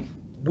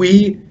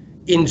 We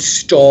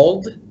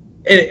installed.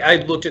 And I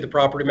looked at the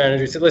property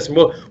manager and said, listen,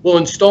 we'll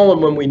install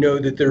them when we know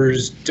that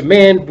there's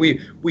demand. We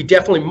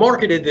definitely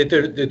marketed that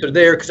they're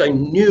there because I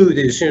knew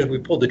that as soon as we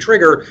pulled the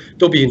trigger,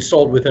 they'll be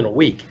installed within a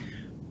week.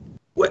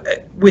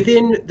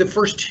 Within the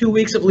first 2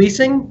 weeks of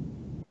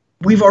leasing,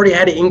 we've already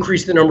had to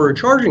increase the number of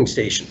charging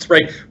stations,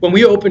 right? When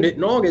we opened it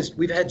in August,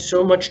 we've had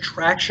so much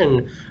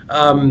traction.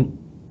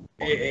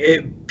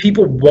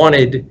 People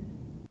wanted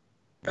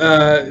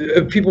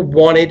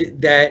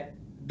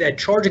that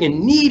charging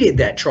and needed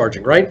that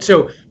charging, right?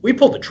 So we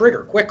pulled the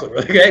trigger quickly.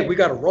 Okay, we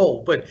got to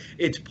roll, but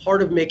it's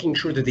part of making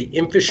sure that the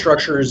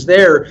infrastructure is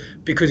there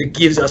because it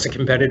gives us a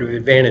competitive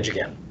advantage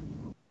again.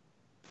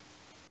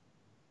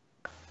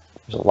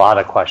 There's a lot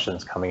of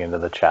questions coming into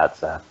the chat,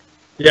 Seth.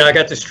 Yeah, I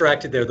got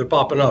distracted there. They're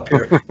popping up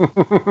here.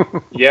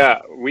 Yeah,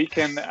 we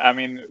can.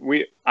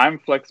 I'm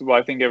flexible.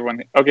 I think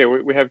everyone. Okay,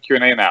 we have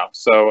Q&A now.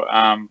 So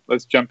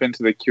let's jump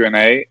into the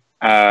Q&A.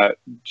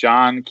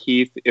 John,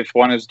 Keith, if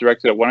one is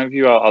directed at one of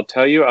you, I'll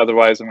tell you.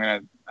 Otherwise, I'm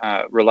going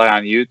to rely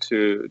on you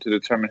to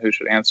determine who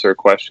should answer a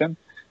question.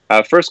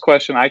 First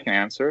question I can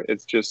answer.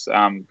 It's just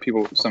some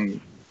people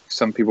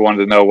wanted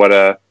to know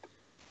what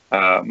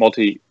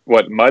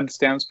what MUD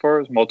stands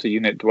for,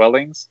 multi-unit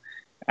dwellings.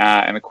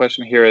 And the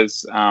question here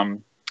is,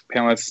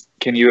 panelists,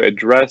 can you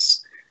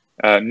address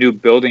new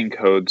building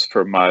codes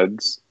for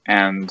MUDs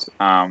and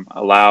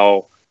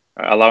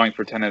allowing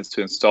for tenants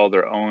to install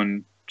their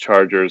own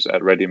chargers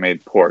at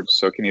ready-made ports?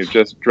 So can you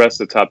just address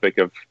the topic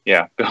of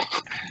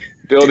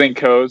building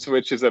codes,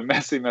 which is a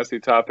messy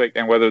topic,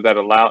 and whether that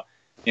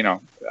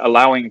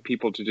allowing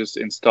people to just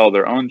install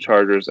their own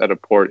chargers at a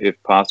port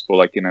if possible,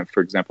 like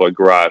for example, a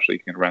garage. Like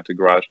you can rent a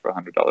garage for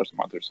 $100 a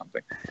month or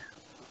something.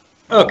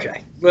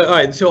 Okay, well, all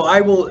right. So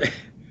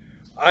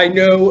I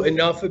know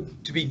enough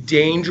to be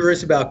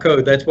dangerous about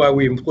code. That's why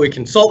we employ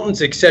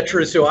consultants,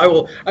 etc. So I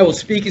will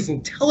speak as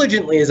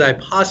intelligently as I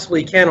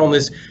possibly can on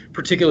this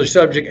particular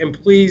subject. And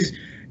please,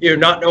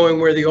 not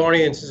knowing where the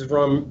audience is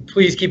from,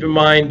 please keep in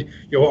mind,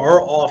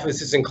 our office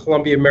is in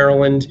Columbia,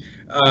 Maryland.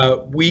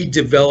 We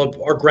develop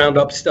our ground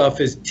up stuff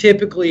is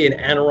typically in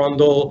Anne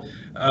Arundel,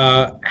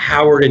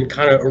 Howard, and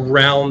kind of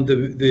around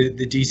the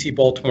DC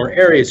Baltimore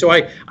area. So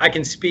I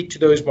can speak to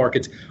those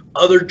markets.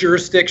 Other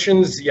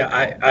jurisdictions,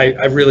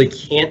 I really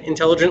can't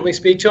intelligently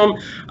speak to them,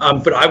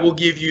 but I will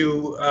give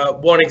you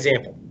one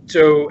example.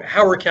 So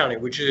Howard County,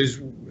 which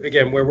is,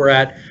 again, where we're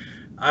at,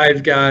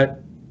 I've got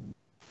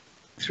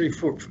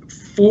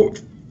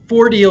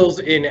four deals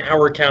in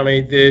Howard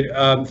County,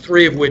 that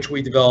 3 of which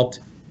we developed,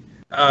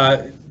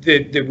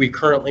 that we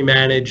currently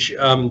manage,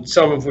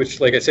 some of which,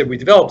 like I said, we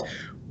developed.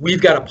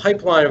 We've got a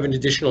pipeline of an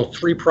additional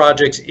 3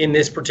 projects in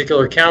this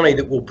particular county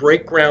that will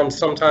break ground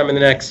sometime in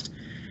the next,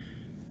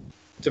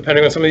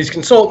 depending on some of these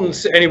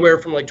consultants, anywhere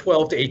from like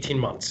 12 to 18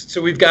 months.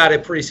 So we've got a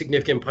pretty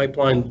significant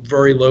pipeline,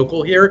 very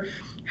local here.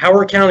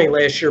 Howard County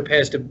last year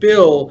passed a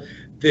bill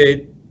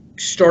that,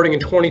 starting in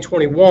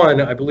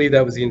 2021, I believe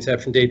that was the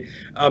inception date,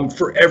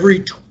 for every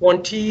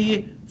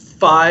 25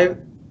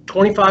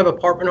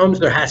 apartment homes,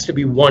 there has to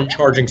be 1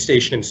 charging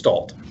station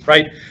installed,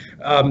 right?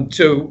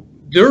 So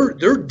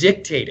they're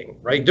dictating,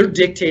 right? They're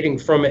dictating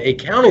from a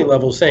county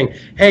level, saying,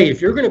 hey,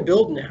 if you're going to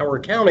build in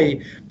Howard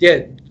County,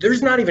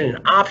 there's not even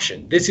an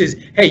option. This is,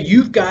 hey,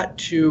 you've got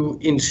to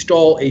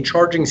install a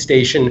charging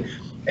station,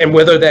 and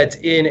whether that's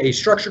in a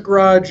structured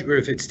garage or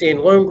if it's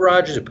standalone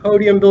garages, a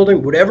podium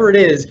building, whatever it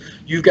is,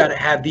 you've got to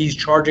have these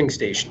charging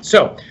stations.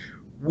 So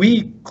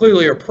we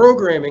clearly are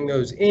programming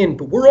those in,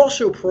 but we're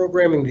also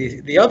programming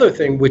the other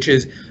thing, which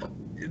is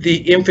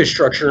the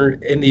infrastructure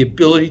and the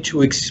ability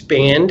to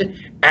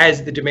expand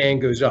as the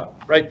demand goes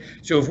up, right?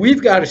 So if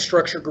we've got a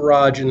structured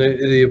garage and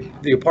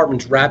the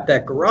apartments wrap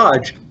that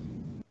garage,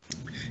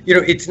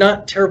 it's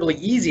not terribly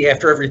easy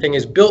after everything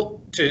is built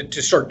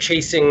to start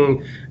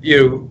chasing,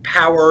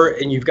 power,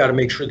 and you've got to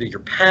make sure that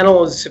your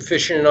panel is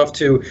sufficient enough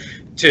to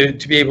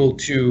be able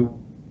to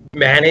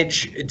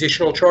manage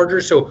additional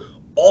chargers. So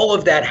all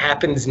of that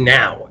happens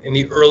now in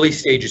the early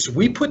stages. So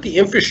we put the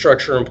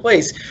infrastructure in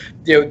place,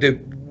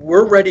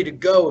 we're ready to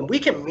go, and we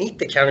can meet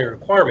the county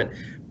requirement.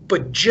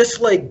 But just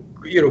like,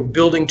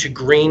 building to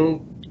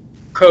green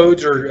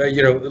codes or,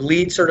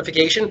 LEED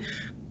certification,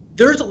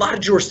 there's a lot of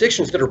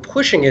jurisdictions that are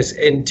pushing us,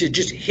 and to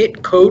just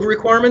hit code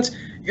requirements,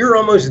 you're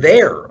almost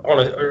there on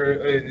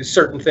a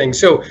certain thing.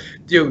 So,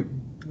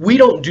 we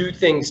don't do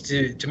things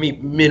to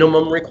meet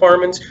minimum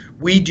requirements.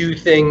 We do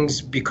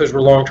things because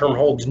we're long-term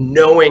holds,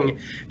 knowing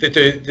that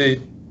the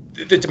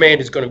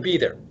demand is going to be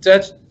there. So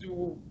that's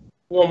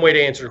one way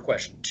to answer the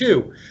question.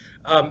 2,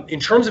 in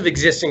terms of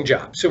existing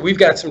jobs, so we've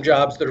got some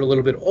jobs that are a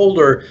little bit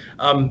older.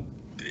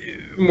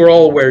 We're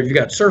all aware you've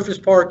got Surface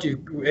Park,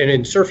 and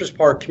in Surface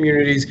Park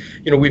communities,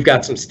 we've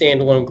got some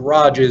standalone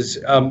garages,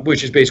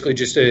 which is basically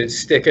just a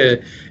stick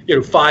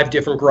 5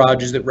 different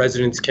garages that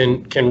residents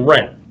can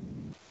rent.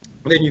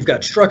 And then you've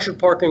got structured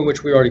parking,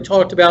 which we already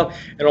talked about,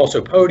 and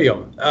also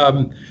podium.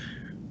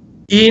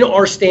 In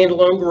our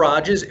standalone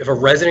garages, if a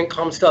resident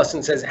comes to us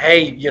and says,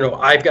 hey,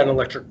 I've got an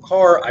electric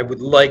car, I would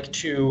like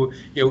to,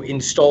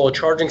 install a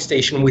charging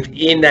station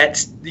within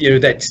that,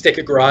 that stick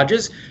of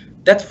garages,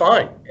 that's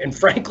fine. And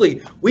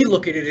frankly, we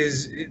look at it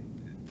as it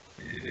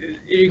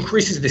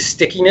increases the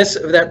stickiness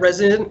of that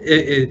resident,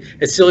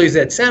 as silly as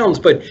that sounds.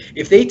 But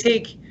if they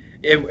take,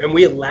 and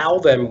we allow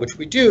them, which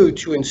we do,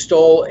 to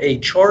install a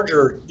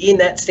charger in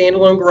that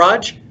standalone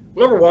garage,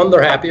 number 1,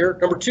 they're happier.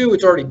 Number 2,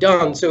 it's already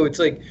done. So it's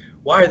like,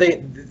 why are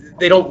they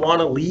don't want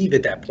to leave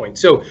at that point.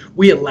 So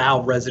we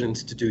allow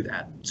residents to do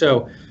that.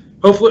 So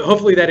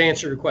hopefully that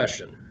answered your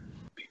question.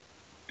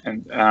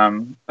 And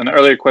an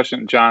earlier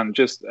question, John,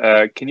 just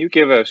can you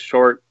give a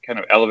short kind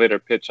of elevator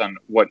pitch on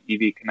what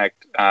EV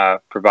Connect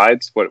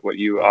provides, what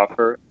you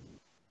offer?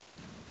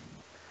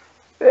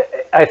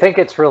 I think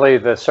it's really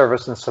the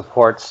service and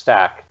support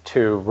stack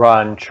to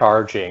run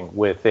charging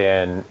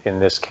within, in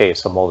this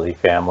case, a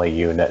multifamily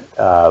unit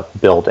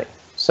building.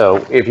 So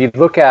if you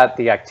look at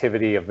the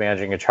activity of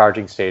managing a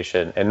charging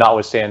station, and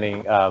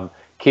notwithstanding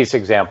Keith's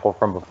example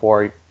from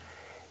before,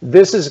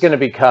 this is going to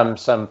become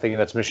something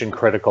that's mission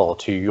critical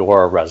to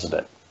your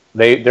resident.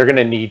 They're going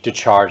to need to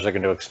charge. They're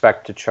going to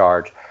expect to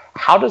charge.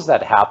 How does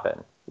that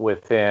happen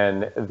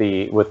within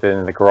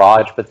the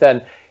garage? But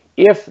then,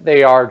 if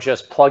they are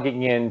just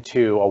plugging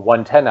into a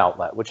 110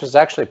 outlet, which is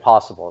actually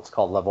possible, it's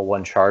called level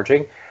 1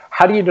 charging.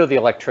 How do you know the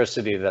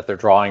electricity that they're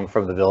drawing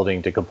from the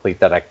building to complete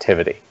that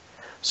activity?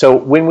 So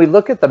when we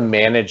look at the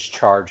managed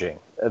charging,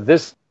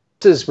 this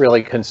is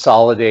really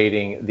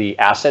consolidating the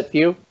asset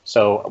view.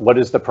 So what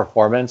is the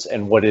performance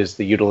and what is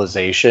the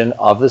utilization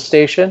of the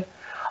station?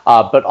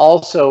 But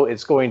also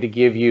it's going to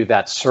give you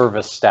that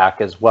service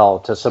stack as well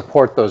to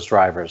support those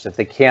drivers. If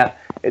they can't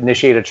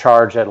initiate a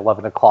charge at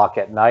 11 o'clock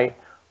at night,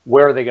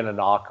 where are they going to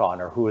knock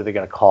on, or who are they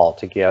going to call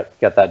to get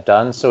that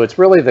done? So it's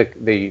really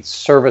the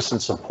service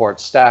and support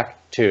stack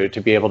to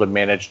be able to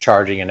manage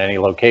charging in any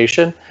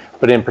location,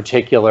 but in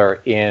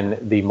particular in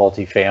the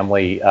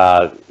multifamily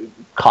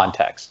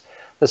context.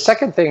 The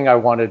second thing I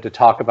wanted to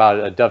talk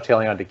about,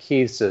 dovetailing onto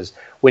Keith's, is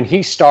when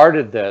he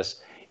started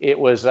this, it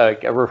was a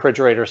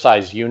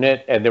refrigerator-sized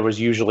unit, and there was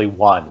usually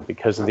one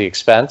because of the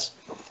expense.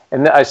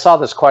 And I saw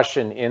this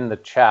question in the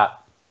chat.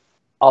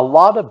 A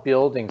lot of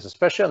buildings,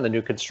 especially on the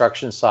new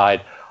construction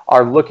side,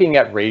 are looking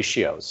at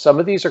ratios. Some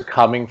of these are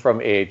coming from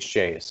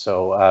AHJs,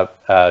 so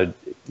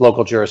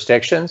local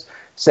jurisdictions,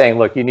 saying,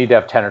 look, you need to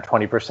have 10 or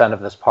 20% of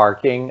this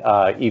parking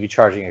EV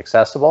charging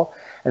accessible.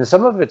 And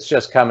some of it's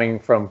just coming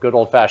from good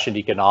old-fashioned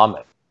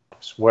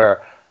economics,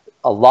 where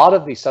a lot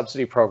of these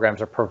subsidy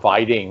programs are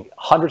providing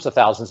hundreds of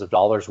thousands of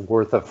dollars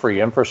worth of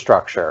free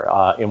infrastructure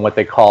in what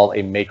they call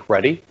a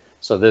make-ready.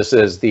 So this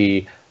is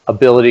the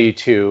ability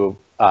to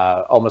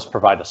almost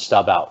provide a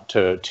stub out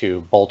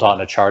to bolt on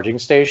a charging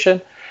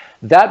station.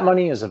 That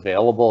money is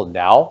available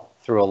now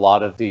through a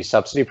lot of these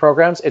subsidy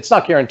programs. It's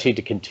not guaranteed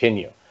to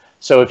continue.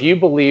 So if you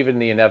believe in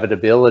the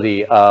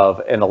inevitability of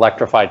an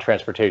electrified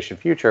transportation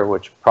future,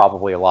 which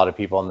probably a lot of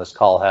people on this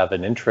call have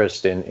an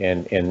interest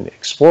in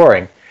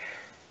exploring,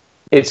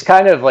 it's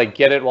kind of like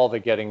get it while the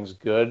getting's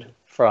good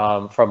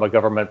from a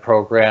government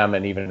program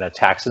and even a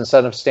tax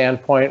incentive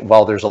standpoint,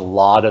 while there's a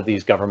lot of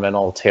these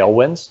governmental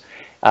tailwinds.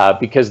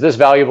 Because this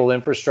valuable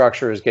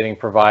infrastructure is getting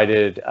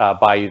provided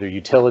by either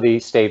utility,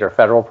 state, or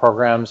federal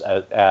programs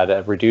at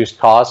a reduced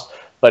cost,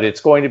 but it's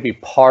going to be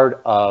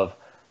part of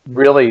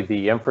really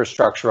the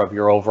infrastructure of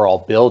your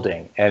overall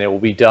building, and it will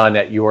be done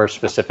at your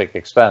specific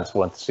expense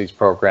once these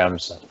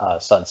programs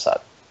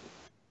sunset.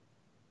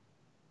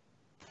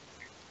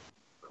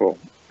 Cool.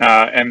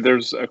 And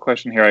there's a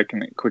question here I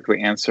can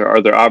quickly answer.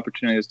 Are there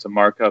opportunities to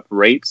mark up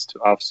rates to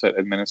offset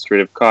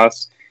administrative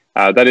costs?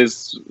 That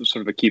is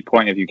sort of a key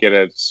point. If you get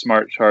a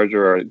smart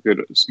charger or a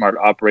good smart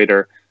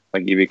operator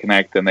like EV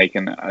Connect, then they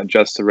can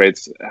adjust the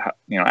rates,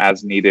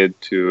 as needed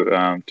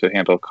to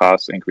handle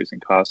costs, increasing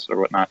costs or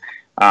whatnot.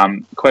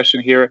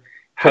 Question here: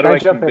 Can I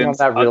jump in on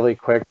that really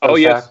quick? Oh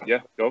yes,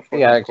 yeah, go for it.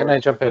 Yeah, can I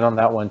jump in on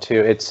that one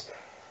too?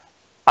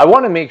 I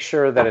want to make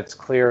sure that it's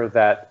clear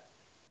that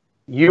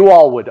you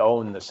all would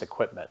own this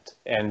equipment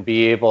and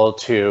be able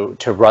to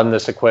run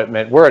this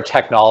equipment. We're a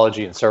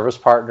technology and service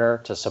partner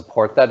to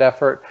support that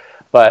effort.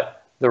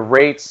 But the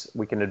rates,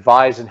 we can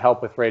advise and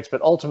help with rates,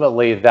 but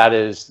ultimately that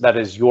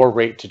is your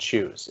rate to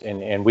choose.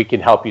 And we can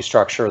help you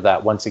structure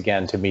that once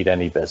again to meet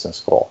any business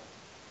goal.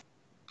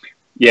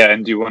 Yeah,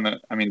 and do you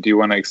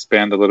want to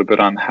expand a little bit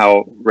on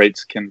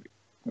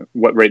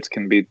what rates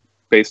can be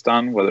based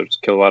on, whether it's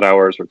kilowatt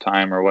hours or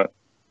time or what?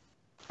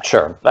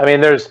 Sure. I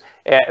mean, there's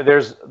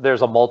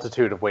a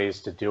multitude of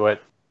ways to do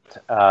it.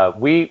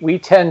 We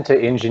tend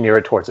to engineer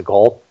it towards a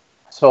goal.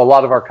 So a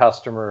lot of our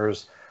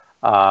customers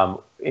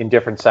in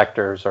different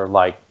sectors are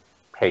like,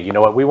 hey, you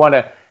know what, we want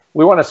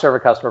to serve a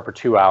customer for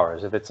 2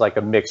 hours if it's like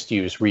a mixed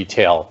use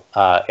retail,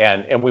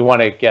 and we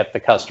want to get the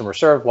customer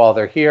served while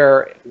they're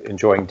here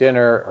enjoying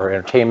dinner or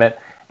entertainment,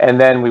 and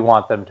then we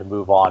want them to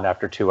move on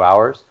after 2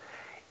 hours.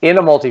 In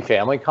a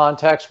multifamily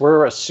context,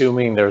 we're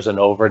assuming there's an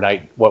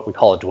overnight, what we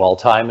call a dwell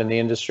time in the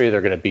industry.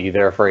 They're going to be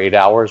there for 8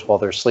 hours while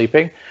they're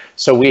sleeping.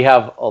 So we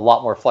have a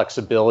lot more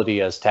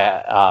flexibility as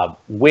to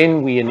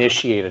when we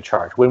initiate a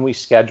charge, when we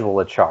schedule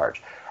a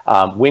charge,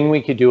 when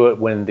we could do it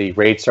when the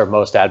rates are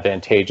most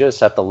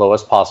advantageous at the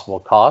lowest possible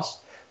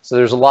cost. So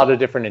there's a lot of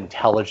different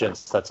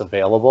intelligence that's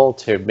available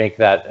to make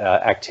that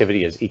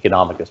activity as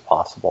economic as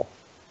possible.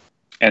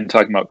 And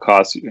talking about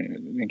costs,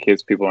 in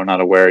case people are not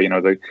aware,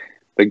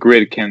 the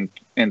grid can,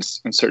 in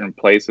certain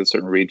places,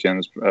 certain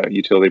regions,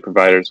 utility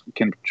providers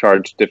can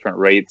charge different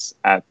rates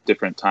at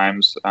different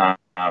times,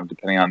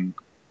 depending on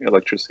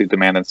electricity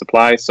demand and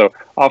supply. So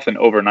often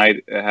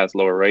overnight it has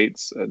lower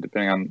rates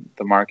depending on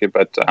the market,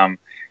 but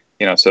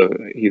so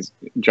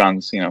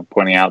John's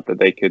pointing out that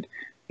they could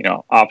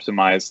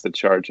optimize the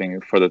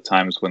charging for the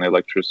times when the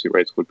electricity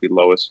rates would be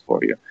lowest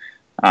for you.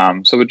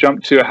 So we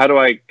jump to, how do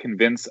I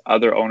convince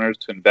other owners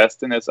to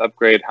invest in this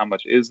upgrade? How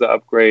much is the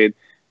upgrade?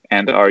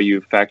 And are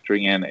you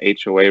factoring in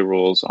HOA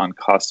rules on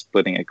cost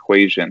splitting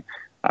equation?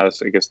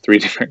 So I guess 3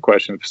 different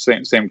questions,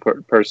 same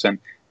person.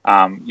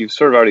 You've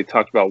sort of already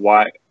talked about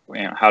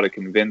how to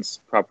convince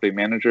property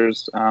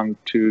managers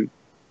to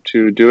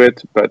do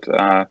it, but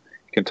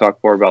you can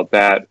talk more about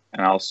that,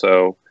 and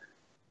also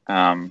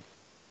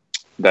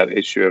that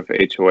issue of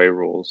HOA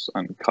rules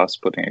on cost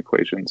splitting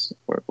equations,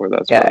 where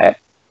that's relevant.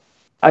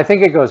 I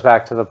think it goes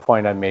back to the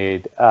point I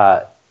made.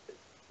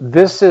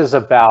 This is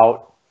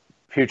about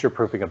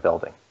future-proofing a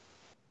building.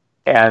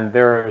 And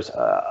there's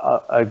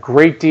a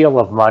great deal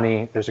of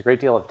money, there's a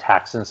great deal of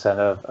tax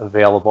incentive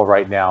available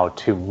right now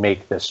to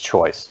make this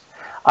choice.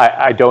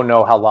 I don't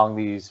know how long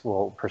these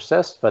will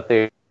persist, but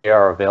they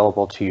are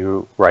available to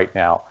you right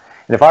now.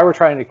 And if I were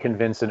trying to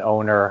convince an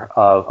owner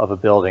of a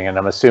building, and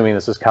I'm assuming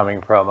this is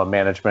coming from a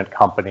management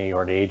company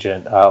or an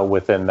agent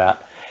within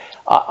that,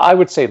 I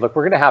would say, look,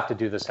 we're going to have to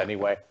do this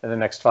anyway in the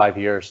next 5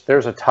 years.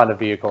 There's a ton of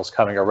vehicles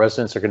coming. Our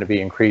residents are going to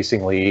be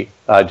increasingly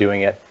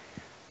doing it.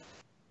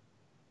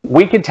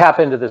 We can tap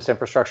into this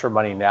infrastructure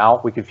money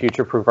now. We can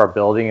future-proof our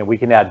building, and we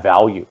can add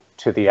value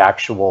to the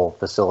actual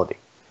facility.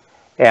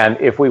 And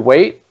if we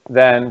wait,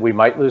 then we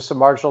might lose some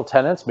marginal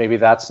tenants. Maybe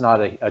that's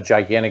not a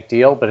gigantic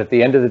deal, but at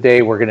the end of the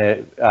day, we're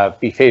going to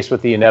be faced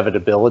with the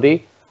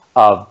inevitability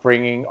of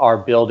bringing our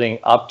building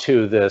up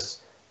to this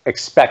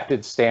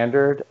expected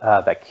standard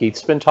that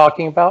Keith's been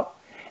talking about.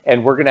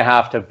 And we're going to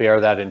have to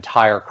bear that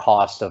entire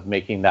cost of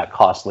making that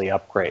costly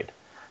upgrade.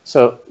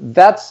 So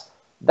that's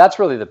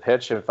really the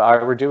pitch. If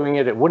I were doing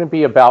it, it wouldn't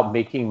be about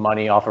making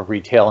money off of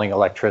retailing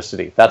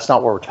electricity. That's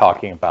not what we're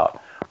talking about.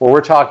 What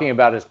we're talking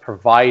about is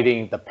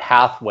providing the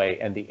pathway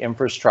and the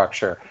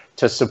infrastructure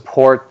to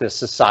support the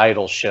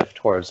societal shift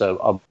towards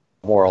a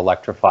more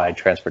electrified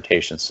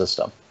transportation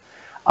system.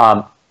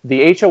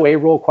 The HOA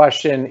rule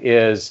question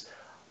is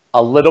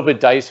a little bit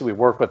dicey. We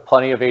work with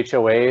plenty of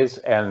HOAs,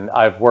 and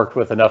I've worked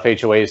with enough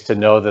HOAs to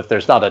know that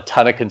there's not a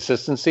ton of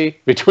consistency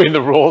between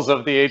the rules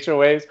of the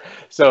HOAs.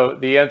 So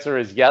the answer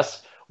is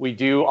yes. We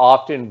do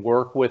often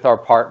work with our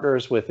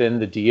partners within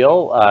the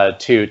deal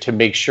to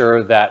make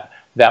sure that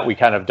we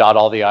kind of dot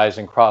all the I's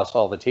and cross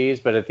all the T's.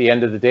 But at the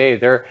end of the day,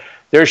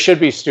 there should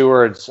be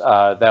stewards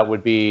that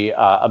would be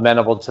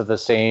amenable to the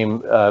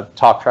same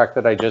talk track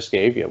that I just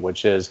gave you,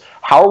 which is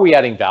how are we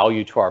adding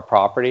value to our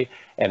property,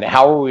 and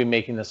how are we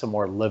making this a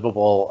more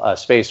livable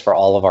space for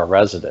all of our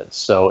residents?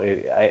 So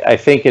I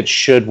think it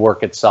should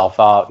work itself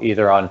out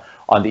either on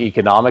the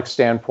economic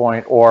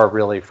standpoint or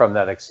really from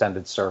that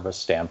extended service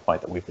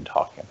standpoint that we've been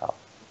talking about.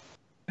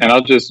 And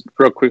I'll just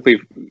real quickly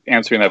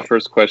answering that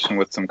first question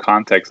with some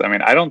context. I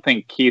mean, I don't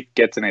think Keith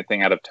gets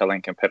anything out of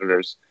telling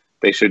competitors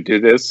they should do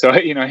this. So,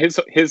 you know,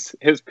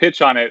 his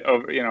pitch on it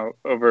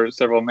over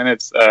several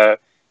minutes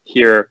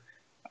here,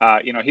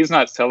 he's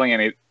not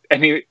selling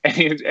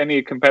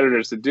any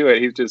competitors to do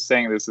it. He's just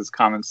saying this is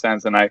common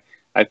sense, and I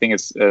think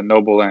it's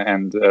noble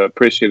and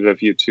appreciative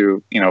of you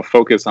to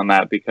focus on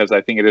that, because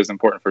I think it is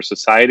important for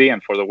society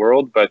and for the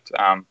world. But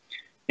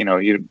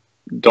you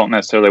don't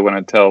necessarily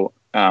want to tell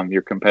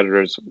your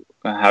competitors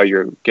how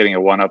you're getting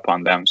a one-up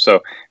on them.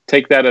 So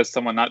take that as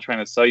someone not trying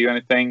to sell you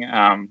anything,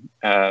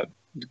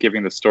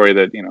 giving the story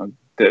that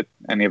that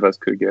any of us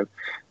could give.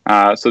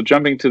 So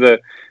jumping to the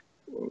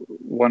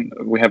one,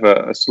 we have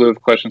a slew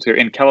of questions here.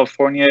 In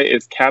California,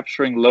 is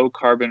capturing low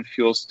carbon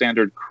fuel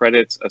standard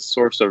credits a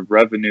source of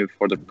revenue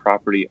for the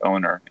property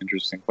owner?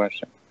 Interesting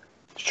question.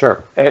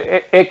 Sure,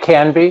 it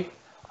can be.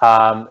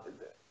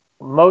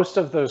 Most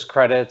of those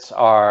credits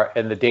are,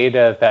 and the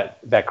data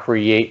that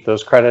create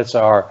those credits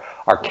are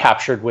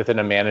captured within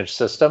a managed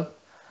system.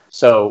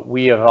 So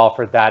we have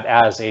offered that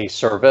as a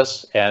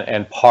service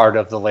and part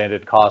of the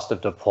landed cost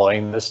of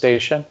deploying the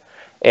station.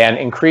 And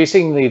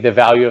increasingly, the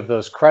value of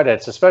those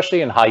credits,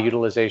 especially in high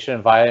utilization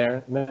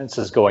environments,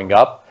 is going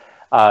up.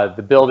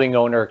 The building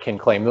owner can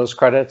claim those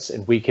credits,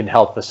 and we can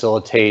help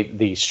facilitate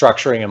the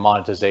structuring and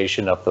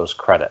monetization of those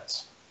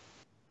credits.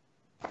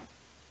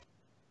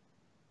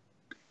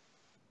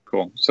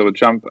 Cool. So we'll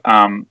jump.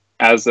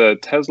 As a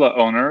Tesla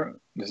owner,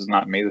 this is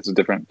not me, this is a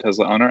different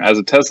Tesla owner. As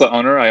a Tesla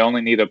owner, I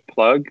only need a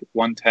plug,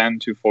 110,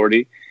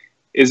 240.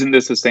 Isn't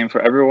this the same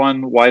for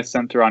everyone? Why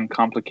center on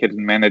complicated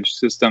managed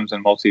systems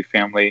and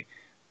multifamily?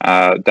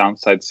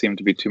 Downsides seem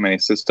to be too many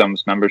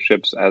systems,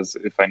 memberships, as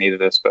if I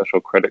needed a special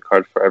credit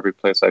card for every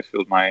place I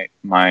filled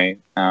my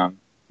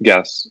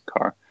gas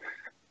car.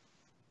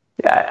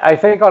 Yeah, I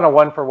think on a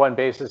one-for-one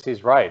basis,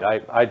 he's right.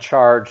 I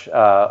charge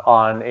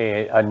on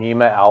a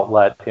NEMA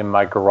outlet in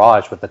my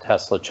garage with a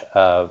Tesla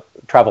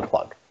travel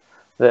plug.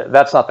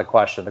 That's not the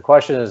question. The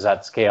question is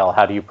at scale,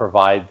 how do you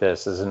provide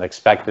this as an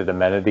expected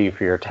amenity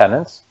for your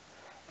tenants?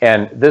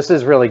 And this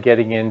is really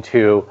getting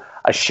into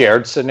a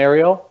shared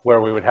scenario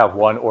where we would have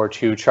one or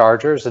two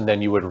chargers, and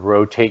then you would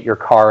rotate your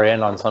car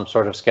in on some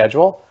sort of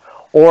schedule,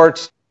 or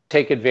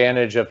take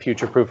advantage of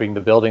future-proofing the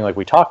building like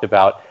we talked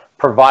about,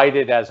 provide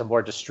it as a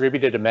more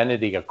distributed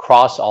amenity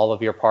across all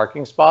of your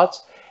parking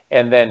spots,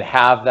 and then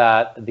have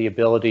the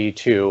ability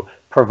to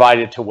provide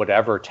it to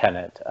whatever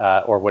tenant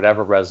or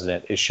whatever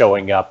resident is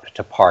showing up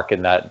to park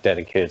in that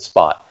dedicated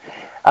spot.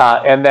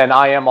 And then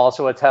I am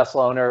also a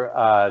Tesla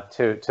owner.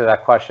 To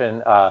that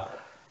question,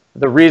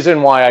 the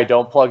reason why I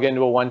don't plug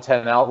into a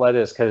 110 outlet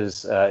is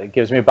because it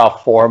gives me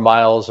about 4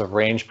 miles of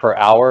range per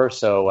hour.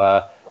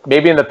 So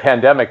maybe in the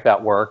pandemic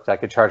that worked. I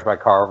could charge my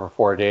car over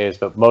 4 days,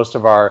 but most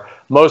of our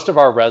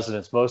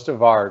residents, most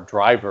of our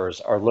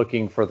drivers are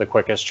looking for the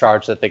quickest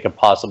charge that they could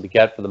possibly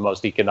get for the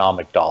most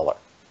economic dollar.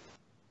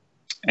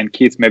 And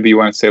Keith, maybe you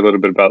want to say a little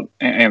bit about,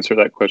 answer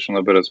that question a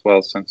little bit as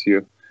well, since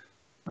you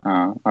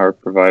are a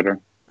provider.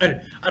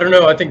 I don't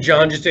know. I think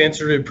John just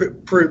answered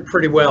it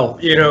pretty well.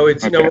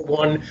 It's okay. Number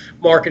one,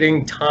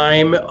 marketing,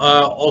 time,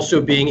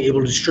 also being able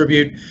to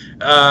distribute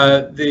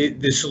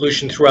the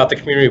solution throughout the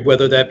community,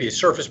 whether that be a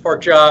surface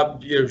park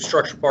job,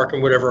 structured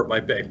parking, whatever it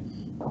might be.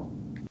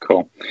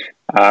 Cool.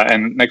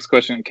 And next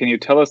question, can you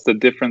tell us the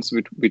difference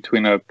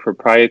between a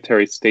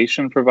proprietary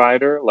station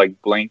provider like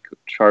Blink,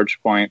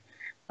 ChargePoint,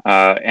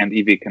 and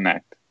EV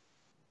Connect?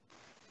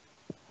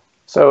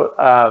 So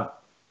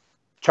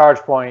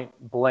ChargePoint,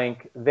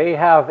 Blink, they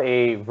have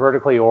a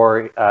vertically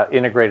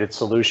integrated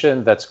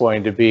solution that's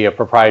going to be a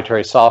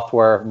proprietary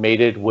software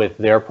mated with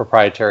their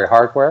proprietary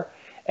hardware,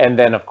 and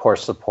then of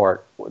course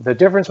support. The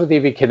difference with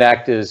EV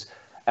Connect is,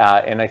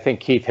 and I think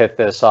Keith hit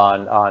this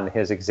on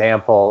his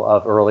example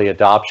of early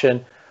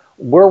adoption,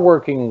 we're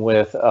working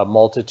with a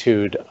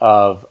multitude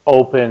of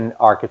open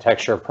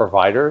architecture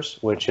providers,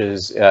 which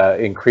is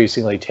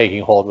increasingly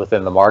taking hold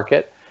within the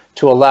market,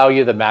 to allow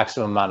you the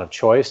maximum amount of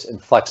choice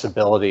and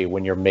flexibility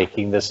when you're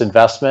making this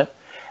investment.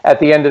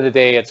 At the end of the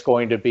day, it's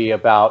going to be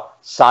about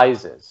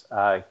sizes.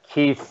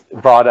 Keith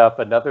brought up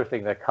another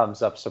thing that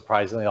comes up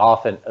surprisingly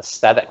often,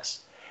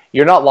 aesthetics.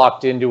 You're not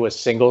locked into a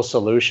single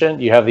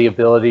solution. You have the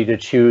ability to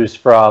choose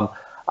from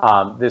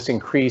this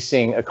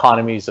increasing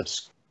economies of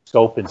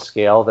scope and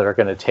scale that are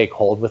going to take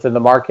hold within the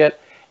market.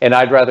 And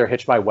I'd rather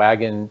hitch my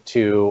wagon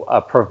to a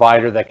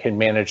provider that can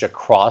manage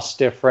across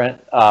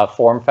different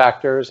form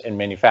factors and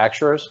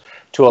manufacturers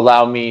to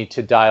allow me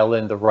to dial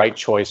in the right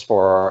choice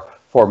for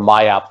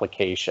my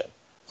application.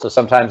 So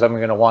sometimes I'm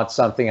going to want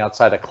something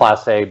outside a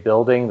Class A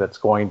building that's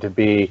going to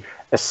be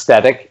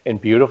aesthetic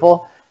and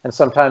beautiful. And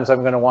sometimes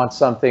I'm going to want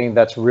something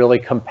that's really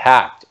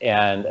compact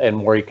and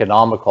more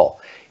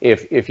economical.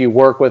 If you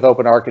work with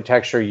open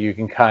architecture, you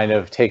can kind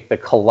of take the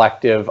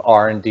collective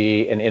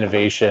R&D and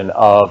innovation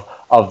of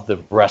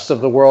the rest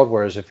of the world,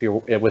 whereas if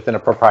you're within a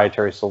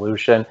proprietary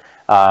solution,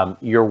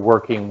 you're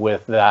working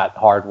with that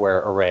hardware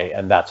array,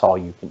 and that's all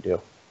you can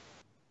do.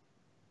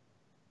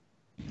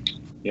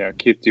 Yeah,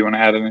 Keith, do you want to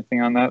add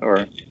anything on that,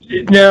 or?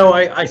 No,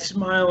 I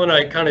smile and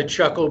I kind of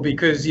chuckle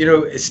because, you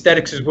know,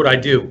 aesthetics is what I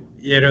do.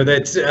 You know,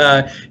 that's,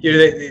 you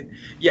know,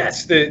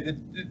 yes,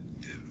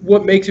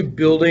 what makes a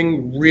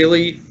building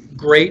really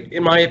great,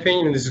 in my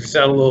opinion, and this is going to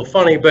sound a little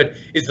funny, but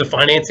is the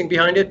financing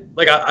behind it.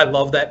 Like, I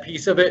love that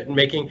piece of it and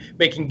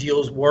making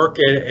deals work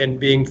and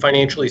being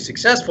financially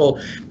successful.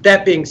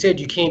 That being said,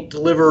 you can't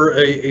deliver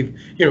a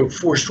you know,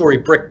 4-story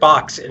brick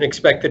box and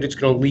expect that it's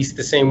going to lease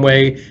the same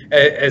way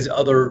as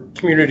other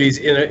communities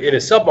in a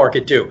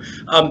submarket do.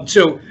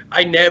 So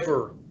I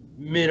never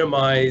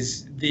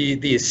minimize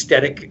the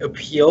aesthetic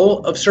appeal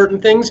of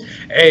certain things,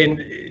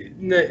 and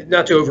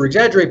not to over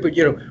exaggerate, but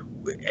you know,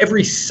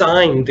 every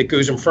sign that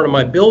goes in front of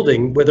my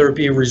building, whether it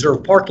be a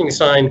reserved parking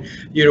sign,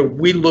 you know,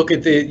 we look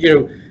at the, you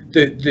know,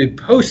 the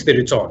post that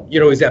it's on. You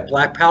know, is that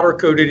black powder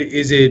coated?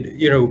 Is it,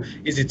 you know,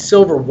 is it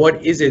silver?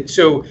 What is it?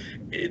 So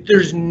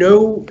there's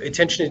no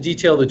attention to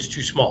detail that's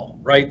too small,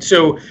 right?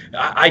 So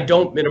I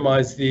don't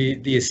minimize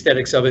the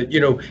aesthetics of it.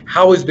 You know,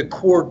 how is the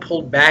cord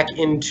pulled back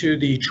into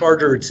the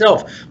charger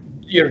itself?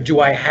 You know, do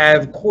I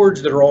have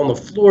cords that are on the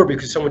floor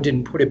because someone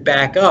didn't put it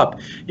back up?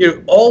 You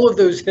know, all of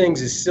those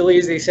things, as silly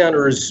as they sound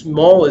or as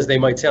small as they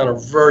might sound, are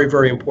very,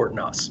 very important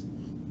to us.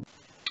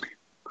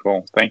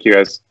 Cool. Thank you,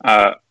 guys.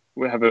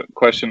 We have a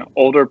question.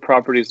 Older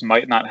properties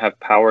might not have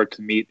power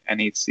to meet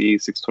NEC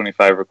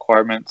 625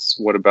 requirements.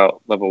 What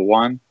about level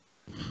 1?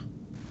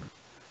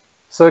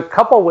 So a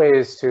couple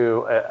ways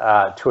to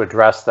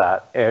address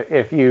that.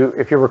 If you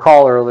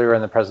recall earlier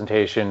in the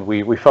presentation,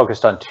 we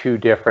focused on 2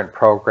 different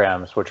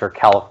programs, which are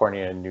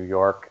California and New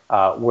York,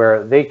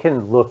 where they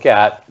can look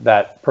at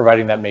that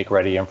providing that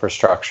make-ready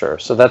infrastructure.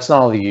 So that's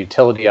not only the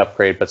utility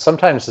upgrade, but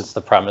sometimes it's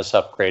the premise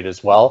upgrade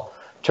as well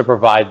to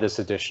provide this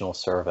additional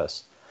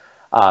service.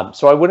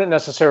 So I wouldn't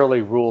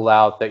necessarily rule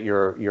out that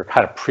you're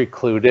kind of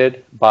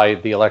precluded by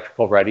the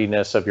electrical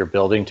readiness of your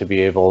building to be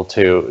able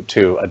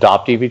to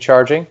adopt EV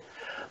charging.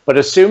 But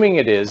assuming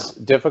it is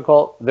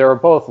difficult, there are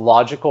both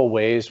logical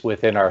ways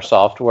within our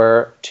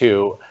software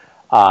to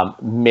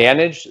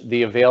manage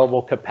the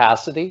available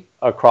capacity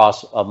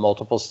across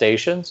multiple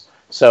stations.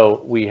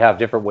 So we have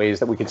different ways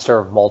that we can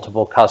serve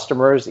multiple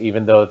customers,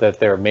 even though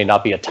that there may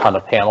not be a ton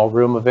of panel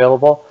room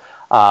available.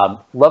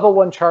 Level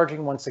 1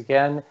 charging, once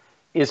again,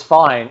 is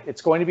fine.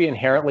 It's going to be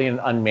inherently an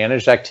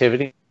unmanaged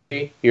activity.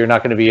 You're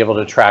not going to be able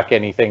to track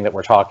anything that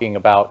we're talking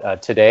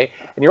about today.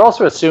 And you're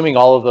also assuming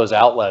all of those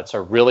outlets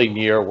are really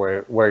near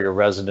where your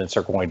residents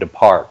are going to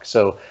park.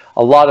 So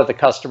a lot of the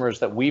customers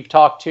that we've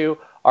talked to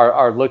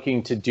are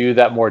looking to do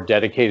that more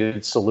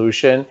dedicated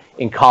solution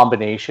in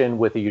combination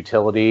with a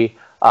utility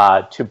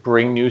to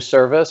bring new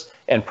service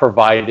and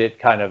provide it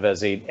kind of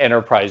as an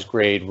enterprise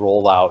grade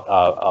rollout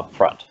up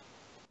front.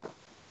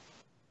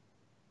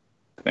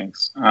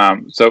 Thanks.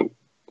 So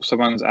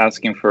someone's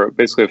asking for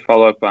basically a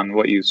follow-up on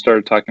what you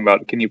started talking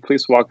about. Can you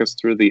please walk us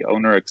through the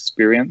owner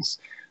experience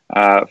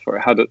for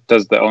how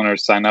does the owner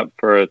sign up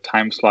for a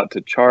time slot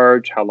to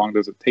charge? How long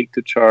does it take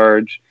to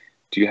charge?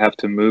 Do you have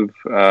to move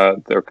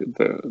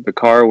the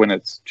car when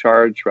it's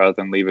charged rather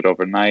than leave it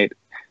overnight,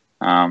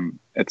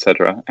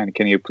 etc.? And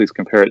can you please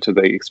compare it to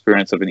the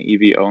experience of an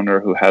EV owner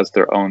who has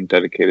their own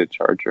dedicated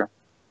charger?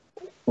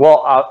 Well,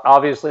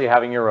 obviously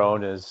having your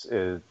own is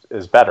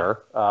better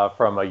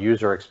from a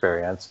user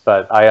experience,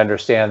 but I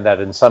understand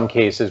that in some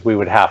cases we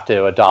would have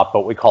to adopt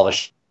what we call a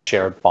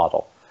shared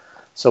model.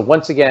 So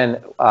once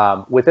again,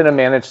 within a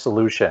managed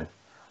solution,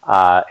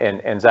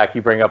 and Zach,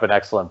 you bring up an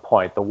excellent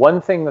point. The one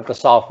thing that the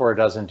software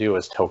doesn't do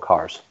is tow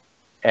cars.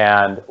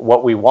 And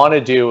what we want to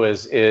do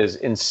is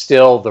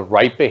instill the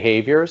right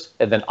behaviors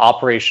and then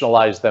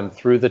operationalize them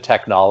through the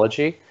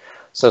technology.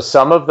 So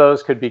some of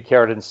those could be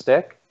carrot and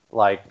stick,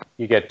 like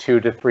you get 2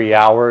 to 3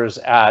 hours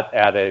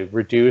at a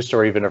reduced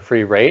or even a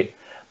free rate.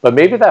 But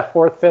maybe that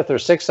 4th, 5th, or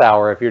 6th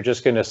hour, if you're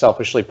just going to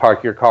selfishly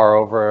park your car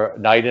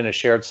overnight in a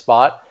shared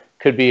spot,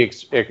 could be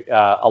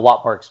a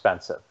lot more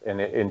expensive and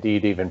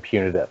indeed even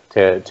punitive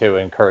to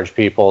encourage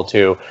people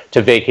to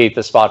vacate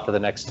the spot for the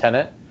next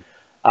tenant.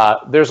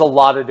 There's a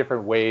lot of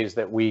different ways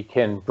that we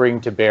can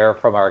bring to bear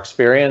from our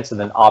experience and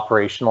then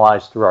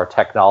operationalize through our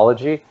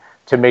technology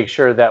to make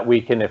sure that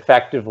we can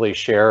effectively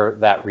share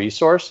that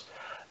resource.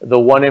 The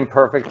one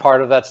imperfect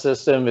part of that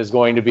system is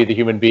going to be the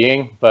human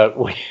being, but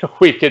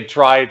we could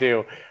try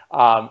to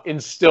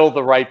instill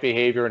the right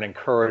behavior and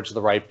encourage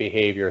the right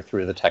behavior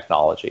through the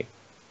technology.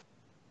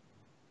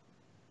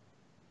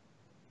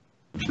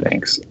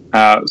 Thanks.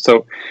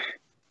 So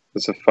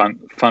it's a fun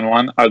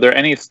one. Are there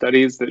any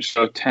studies that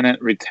show tenant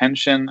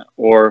retention,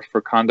 or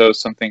for condos,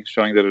 something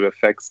showing that it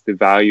affects the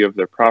value of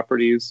their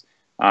properties?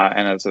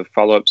 And as a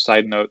follow-up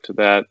side note to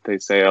that, they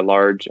say a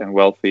large and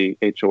wealthy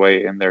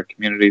HOA in their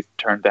community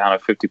turned down a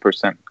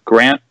 50%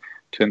 grant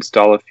to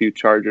install a few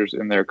chargers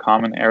in their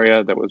common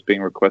area that was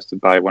being requested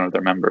by one of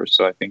their members.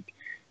 So I think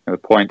the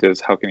point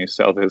is, how can you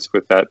sell this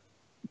with that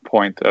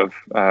point of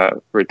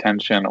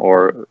retention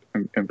or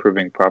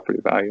improving property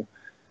value?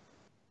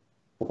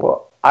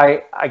 Well,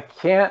 I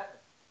can't,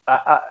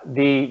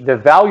 the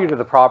value to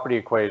the property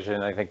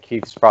equation, I think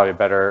Keith's probably a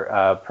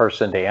better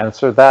person to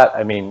answer that.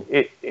 I mean,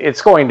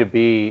 it's going to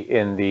be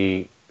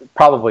in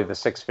probably the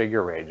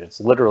 6-figure range.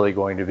 It's literally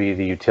going to be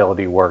the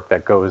utility work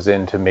that goes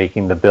into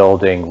making the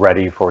building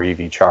ready for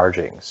EV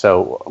charging.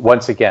 So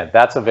once again,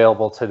 that's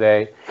available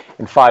today.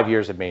 In 5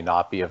 years, it may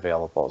not be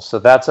available. So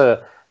that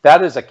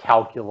is a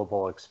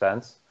calculable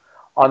expense.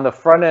 On the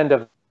front end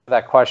of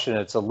that question,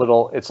 it's a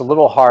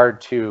little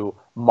hard to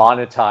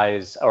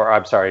monetize, or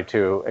I'm sorry,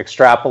 to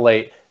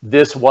extrapolate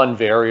this one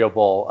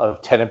variable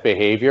of tenant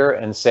behavior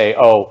and say,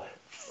 oh,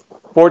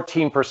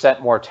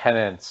 14% more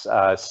tenants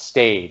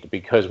stayed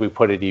because we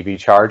put in EV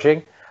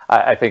charging.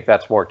 I think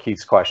that's more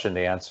Keith's question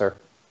to answer.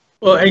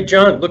 Well, hey,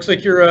 John, looks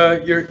like you're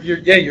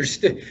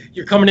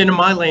coming into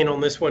my lane on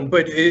this one,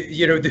 but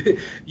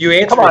you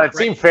answered. Come on, it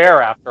seemed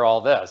fair after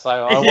all this.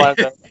 I wanted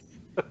to.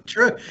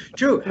 True,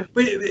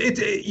 but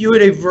you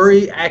had a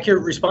very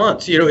accurate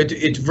response.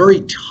 It's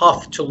very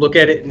tough to look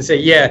at it and say,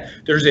 yeah,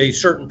 there's a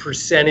certain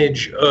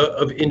percentage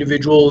of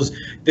individuals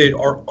that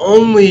are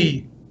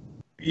only,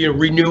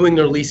 renewing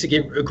their lease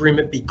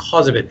agreement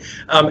because of it.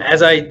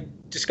 As I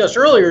discussed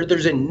earlier,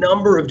 there's a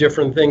number of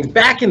different things.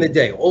 Back in the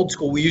day, old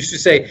school, we used to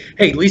say,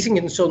 hey, leasing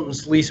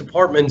consultants lease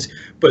apartments,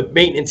 but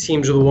maintenance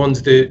teams are the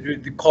ones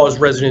that cause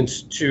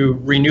residents to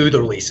renew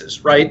their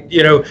leases, right?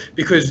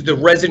 Because the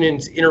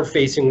residents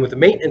interfacing with the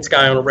maintenance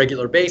guy on a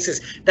regular basis,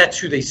 that's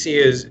who they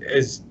see as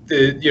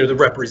the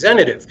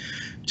representative.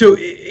 So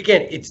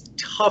again, it's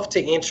tough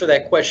to answer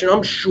that question.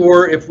 I'm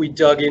sure if we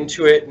dug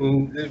into it,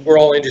 and we're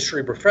all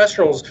industry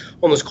professionals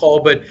on this call,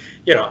 but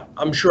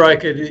I'm sure I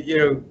could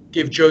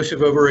give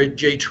Joseph over at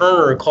Jay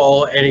Turner a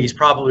call, and he's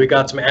probably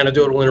got some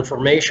anecdotal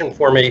information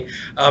for me.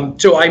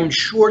 So I'm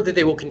sure that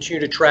they will continue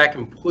to track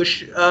and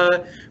push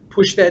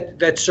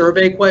that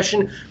survey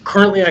question.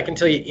 Currently, I can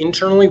tell you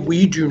internally,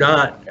 we do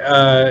not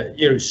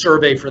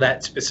survey for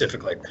that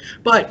specifically,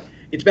 but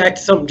it's back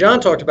to something John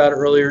talked about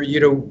earlier.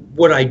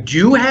 What I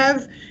do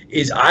have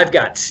is I've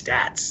got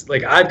stats.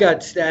 Like, I've got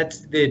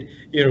stats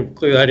that,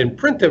 clearly I didn't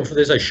print them for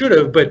this, I should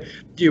have, but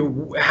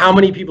how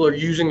many people are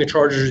using the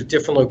chargers at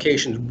different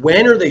locations?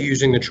 When are they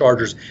using the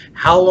chargers?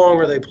 How long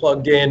are they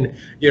plugged in?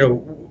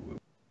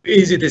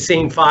 Is it the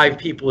same 5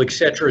 people,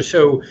 etc.?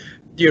 So,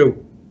 and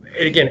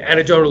again,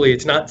 anecdotally,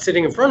 it's not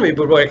sitting in front of me,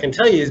 but what I can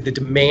tell you is the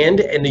demand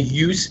and the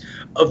use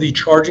of the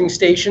charging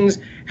stations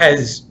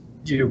has,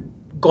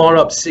 gone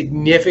up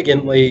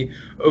significantly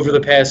over the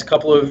past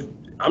couple of,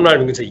 I'm not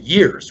even going to say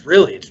years,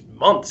 really, it's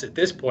months at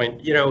this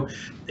point,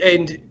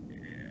 and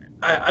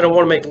I don't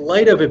want to make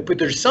light of it, but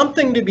there's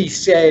something to be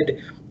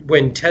said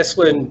when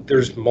Tesla, and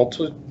there's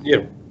multiple,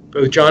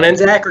 both John and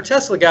Zach are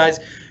Tesla guys,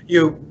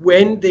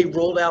 when they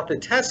rolled out the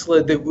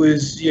Tesla that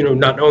was,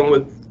 not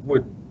knowing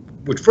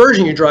which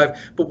version you drive,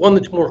 but one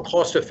that's more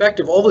cost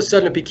effective, all of a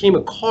sudden it became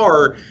a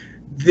car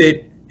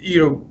that,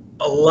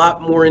 a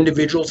lot more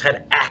individuals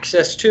had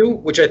access to,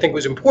 which I think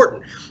was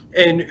important.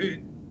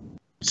 And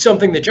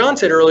something that John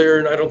said earlier,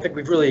 and I don't think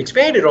we've really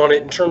expanded on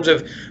it in terms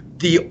of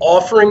the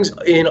offerings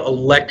in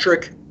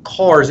electric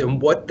cars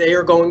and what they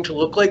are going to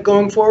look like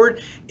going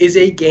forward, is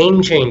a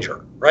game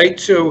changer, right?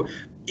 So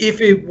if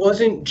it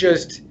wasn't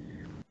just,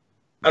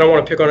 I don't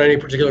want to pick on any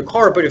particular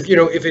car, but if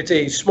it's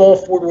a small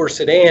 4-door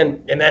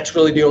sedan and that's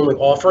really the only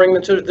offering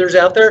that there's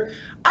out there,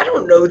 I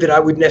don't know that I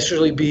would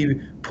necessarily be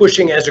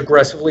pushing as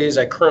aggressively as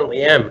I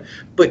currently am.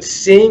 But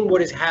seeing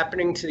what is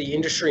happening to the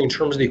industry in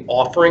terms of the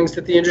offerings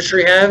that the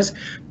industry has,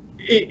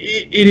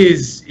 It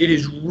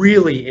is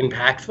really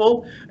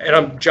impactful,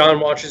 and John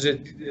watches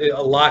it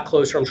a lot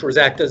closer. I'm sure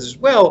Zach does as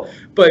well.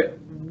 But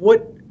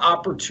what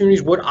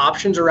opportunities, what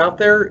options are out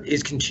there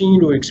is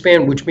continuing to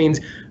expand, which means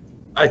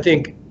I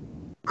think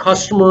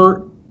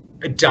customer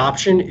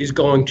adoption is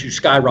going to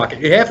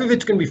skyrocket. Half of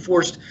it's going to be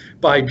forced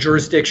by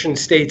jurisdictions,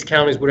 states,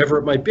 counties, whatever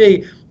it might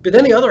be. But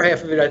then the other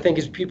half of it, I think,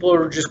 is people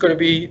are just going to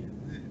be,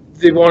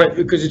 they want it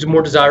because it's a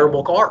more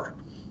desirable car.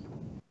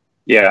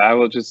 Yeah, I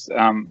will just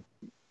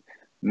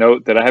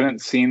note that I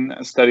haven't seen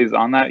studies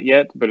on that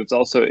yet, but it's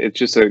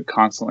just a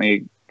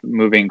constantly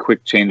moving,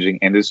 quick changing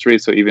industry.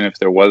 So even if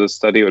there was a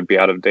study, it would be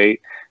out of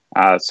date.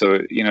 So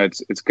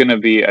it's going to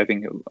be, I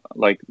think,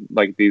 like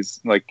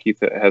Keith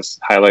has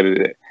highlighted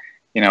it.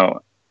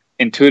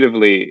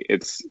 Intuitively,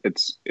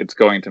 it's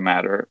going to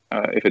matter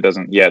if it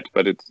doesn't yet,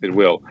 but it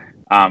will.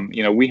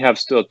 We have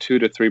still 2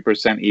 to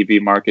 3%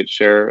 EV market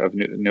share of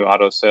new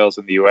auto sales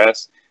in the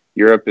U.S.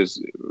 Europe is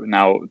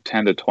now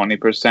 10 to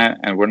 20%,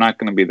 and we're not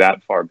going to be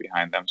that far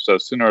behind them. So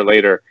sooner or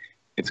later,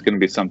 it's going to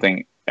be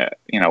something,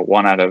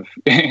 one out of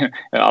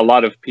a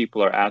lot of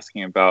people are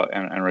asking about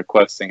and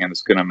requesting, and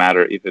it's going to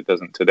matter if it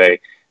doesn't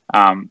today.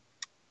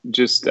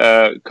 Just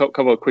a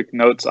couple of quick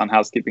notes on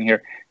housekeeping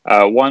here.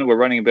 One, we're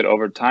running a bit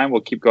over time.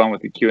 We'll keep going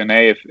with the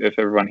Q&A if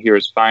everyone here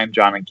is fine.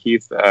 John and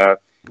Keith,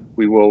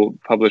 we will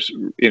publish,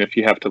 if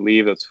you have to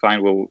leave, that's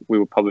fine. We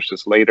will publish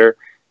this later.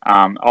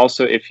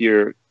 Also, if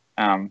you're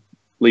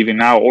leaving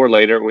now or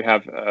later, we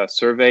have a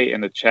survey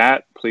in the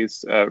chat.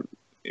 Please,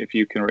 if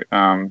you can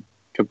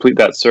complete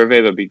that survey,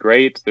 that'd be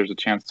great. There's a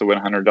chance to win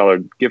a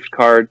 $100 gift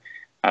card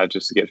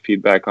just to get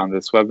feedback on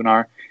this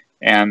webinar.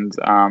 And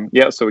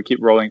so we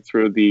keep rolling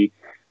through the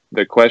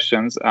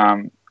questions.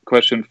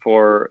 Question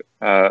for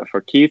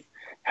Keith: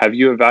 have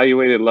you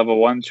evaluated level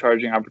 1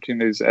 charging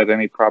opportunities at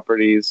any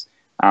properties?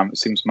 It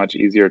seems much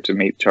easier to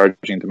meet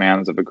charging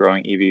demands of a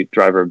growing EV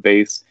driver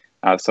base.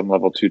 Some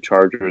level 2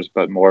 chargers,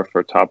 but more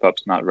for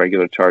top-ups, not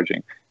regular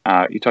charging.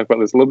 You talked about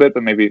this a little bit,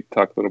 but maybe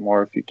talk a little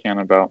more if you can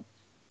about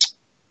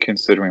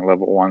considering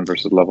level 1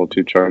 versus level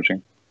 2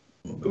 charging.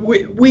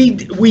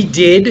 We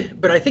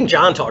did, but I think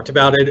John talked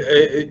about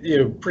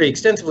it pretty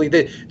extensively.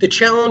 The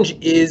challenge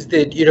is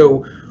that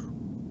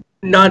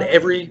not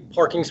every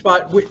parking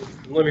spot.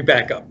 Let me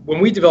back up. When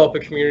we develop a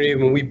community,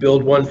 when we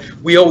build one,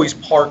 we always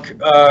park.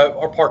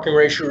 Our parking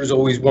ratio is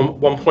always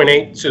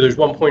 1.8. So there's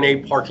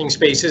 1.8 parking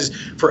spaces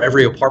for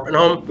every apartment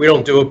home. We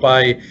don't do it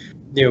by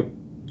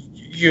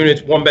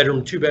units, 1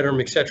 bedroom, 2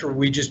 bedroom, etc.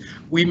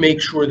 We make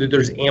sure that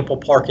there's ample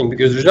parking,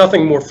 because there's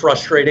nothing more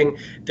frustrating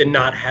than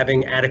not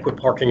having adequate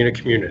parking in a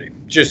community.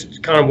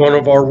 Just kind of one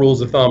of our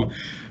rules of thumb.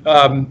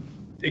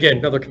 Again,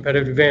 another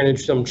competitive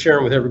advantage I'm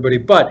sharing with everybody,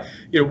 but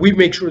we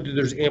make sure that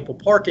there's ample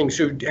parking.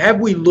 So have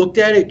we looked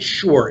at it?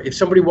 Sure. If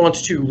somebody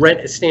wants to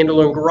rent a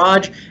standalone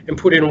garage and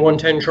put in a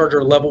 110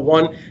 charger level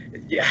 1,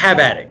 have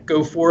at it,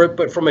 go for it.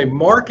 But from a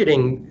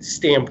marketing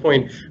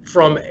standpoint,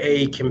 from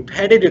a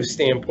competitive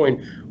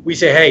standpoint, we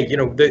say, hey,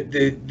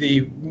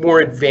 the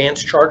more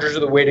advanced chargers are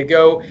the way to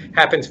go.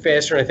 Happens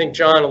faster, and I think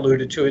John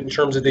alluded to it in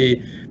terms of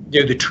the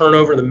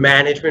turnover, the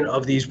management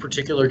of these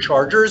particular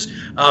chargers.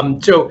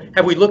 So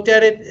have we looked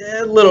at it?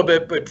 A little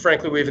bit, but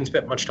frankly, we haven't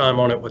spent much time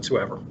on it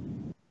whatsoever.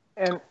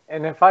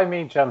 And if I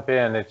may jump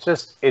in, it's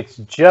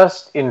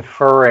just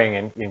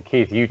inferring, and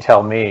Keith, you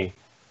tell me,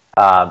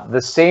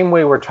 the same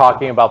way we're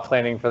talking about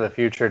planning for the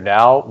future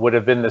now would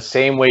have been the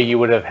same way you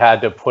would have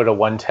had to put a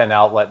 110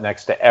 outlet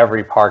next to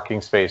every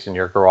parking space in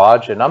your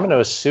garage, and I'm going to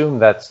assume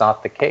that's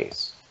not the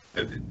case.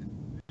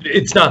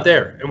 It's not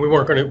there, and we're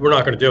not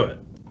going to do it.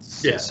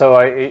 Yeah. So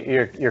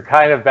you're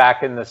kind of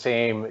back in the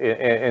same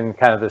in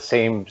kind of the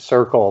same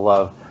circle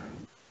of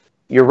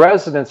your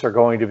residents are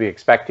going to be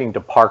expecting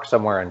to park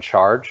somewhere and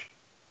charge,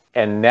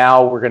 and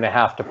now we're going to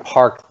have to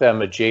park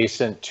them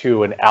adjacent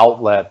to an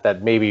outlet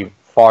that may be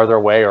farther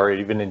away, or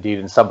even indeed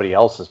in somebody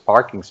else's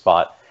parking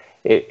spot.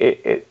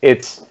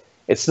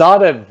 It's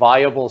not a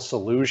viable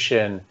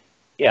solution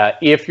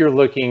if you're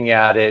looking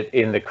at it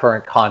in the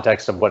current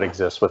context of what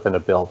exists within a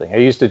building. I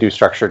used to do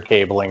structured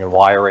cabling and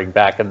wiring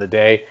back in the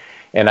day,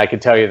 and I can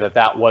tell you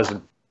that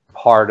wasn't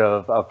part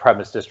of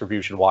premise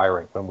distribution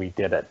wiring when we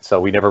did it.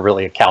 So we never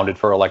really accounted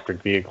for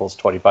electric vehicles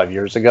 25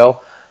 years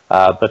ago.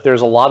 But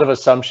there's a lot of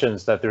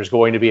assumptions that there's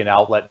going to be an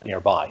outlet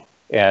nearby.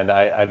 And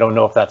I don't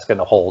know if that's going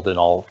to hold in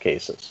all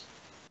cases.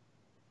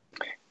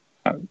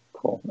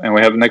 Cool. And we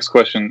have the next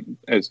question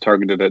is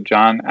targeted at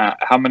John.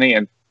 How many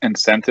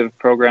incentive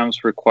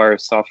programs require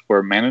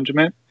software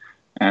management?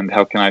 And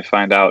how can I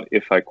find out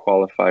if I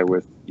qualify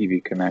with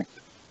EV Connect?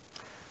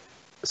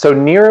 So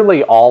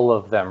nearly all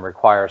of them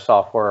require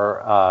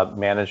software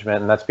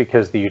management, and that's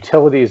because the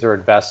utilities are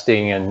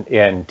investing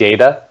in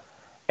data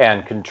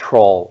and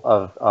control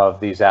of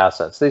these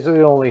assets. These are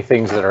the only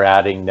things that are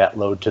adding net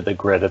load to the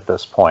grid at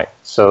this point.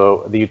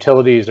 So the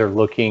utilities are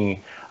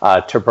looking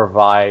to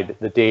provide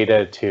the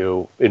data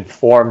to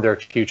inform their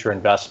future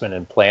investment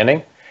and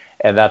planning,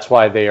 and that's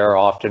why they are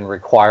often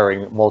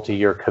requiring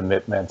multi-year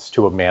commitments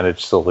to a managed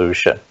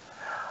solution.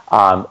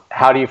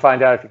 How do you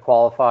find out if you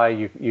qualify?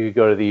 You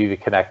go to the EV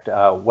Connect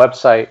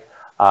website.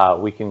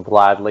 we can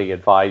gladly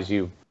advise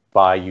you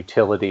by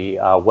utility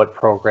what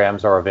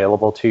programs are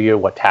available to you,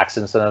 what tax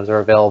incentives are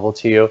available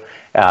to you,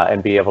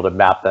 and be able to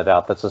map that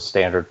out. That's a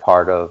standard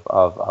part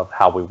of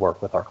how we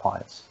work with our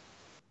clients.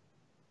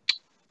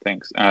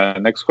 Thanks.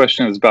 Next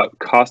question is about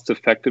cost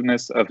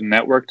effectiveness of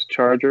networked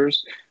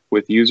chargers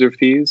with user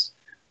fees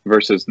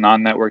versus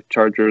non-network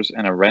chargers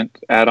and a rent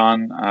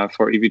add-on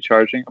for EV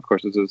charging. Of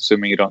course, this is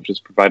assuming you don't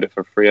just provide it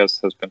for free, as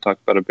has been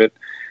talked about a bit.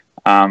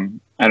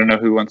 I don't know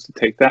who wants to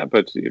take that,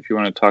 but if you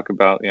want to talk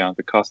about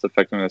the cost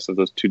effectiveness of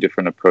those two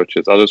different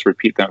approaches, I'll just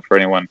repeat them for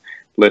anyone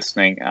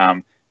listening.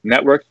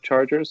 Networked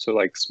chargers, so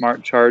like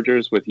smart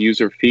chargers with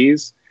user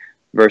fees,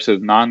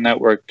 versus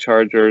non-network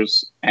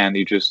chargers, and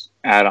you just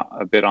add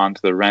a bit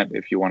onto the rent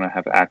if you want to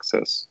have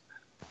access.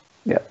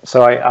 Yeah,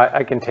 so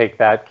I can take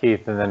that,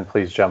 Keith, and then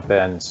please jump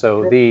in.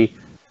 So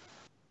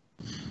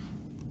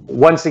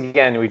once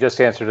again, we just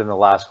answered in the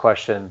last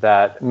question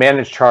that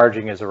managed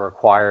charging is a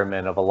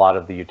requirement of a lot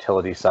of the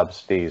utility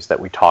subsidies that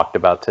we talked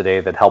about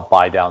today that help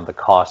buy down the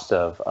cost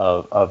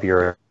of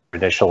your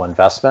initial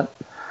investment.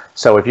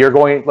 So if you're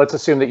going, let's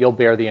assume that you'll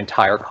bear the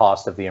entire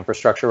cost of the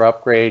infrastructure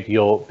upgrade,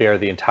 you'll bear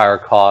the entire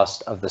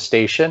cost of the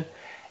station,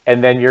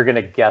 and then you're going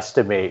to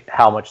guesstimate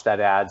how much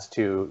that adds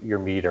to your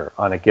meter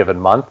on a given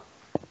month.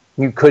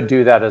 You could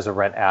do that as a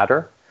rent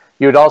adder.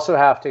 You would also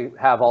have to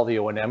have all the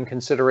O&M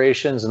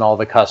considerations and all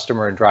the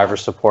customer and driver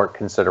support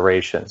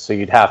considerations. So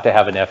you'd have to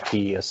have an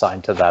FTE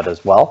assigned to that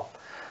as well.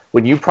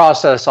 When you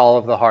process all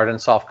of the hard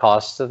and soft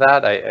costs of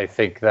that, I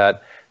think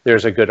that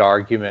there's a good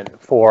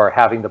argument for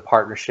having the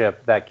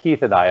partnership that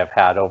Keith and I have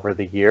had over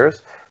the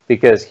years,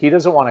 because he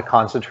doesn't want to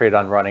concentrate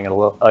on running an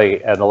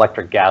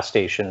electric gas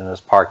station in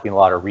his parking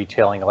lot or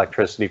retailing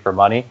electricity for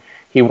money.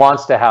 He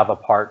wants to have a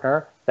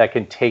partner that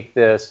can take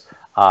this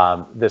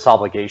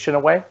obligation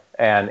away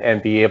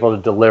and be able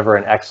to deliver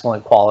an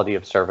excellent quality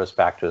of service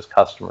back to his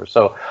customers.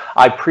 So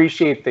I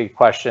appreciate the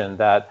question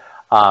that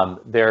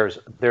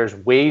there's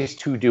ways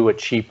to do it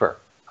cheaper.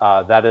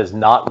 That is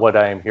not what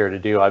I am here to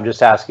do. I'm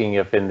just asking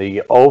if in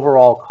the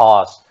overall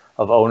cost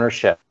of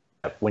ownership,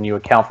 when you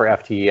account for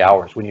FTE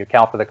hours, when you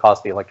account for the cost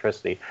of the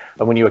electricity,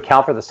 and when you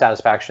account for the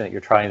satisfaction that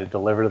you're trying to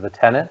deliver to the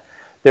tenant,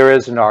 there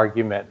is an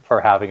argument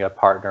for having a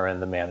partner in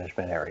the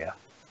management area.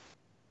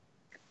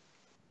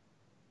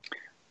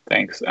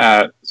 Thanks.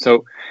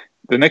 So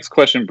the next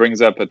question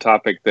brings up a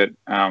topic that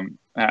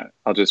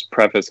I'll just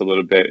preface a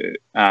little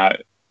bit.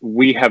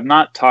 We have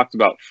not talked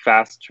about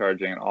fast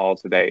charging at all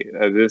today.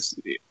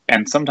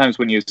 And sometimes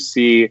when you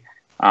see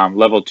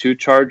level 2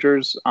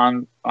 chargers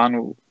on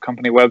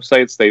company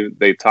websites,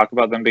 they talk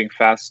about them being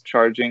fast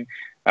charging,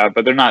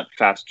 but they're not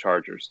fast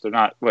chargers. They're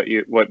not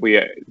what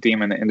we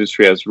deem in the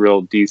industry as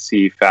real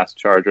DC fast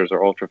chargers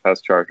or ultra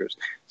fast chargers.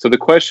 So the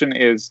question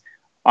is,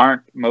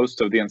 aren't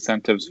most of the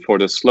incentives for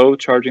the slow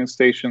charging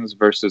stations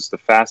versus the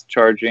fast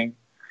charging?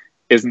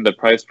 Isn't the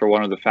price for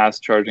one of the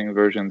fast charging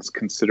versions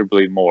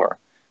considerably more?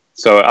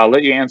 So I'll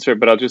let you answer,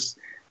 but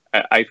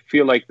I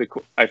feel like the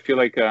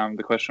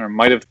questioner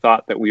might have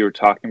thought that we were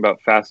talking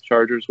about fast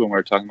chargers when we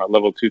were talking about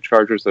level 2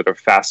 chargers that are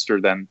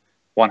faster than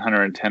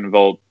 110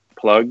 volt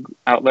plug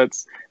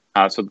outlets.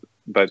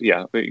 But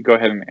yeah, go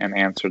ahead and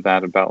answer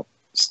that about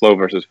slow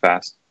versus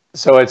fast.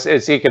 So it's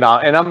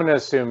economic, and I'm going to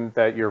assume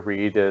that your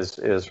read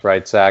is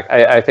right, Zach.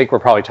 I think we're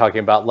probably talking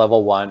about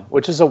level 1,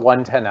 which is a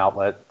 110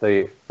 outlet,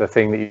 the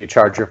thing that you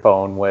charge your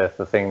phone with,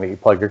 the thing that you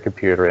plug your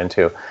computer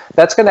into.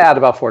 That's going to add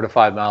about 4 to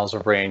 5 miles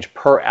of range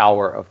per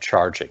hour of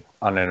charging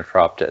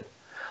uninterrupted.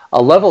 A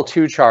level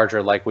 2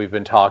 charger, like we've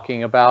been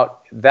talking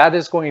about, that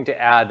is going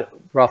to add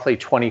roughly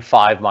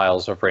 25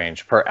 miles of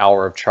range per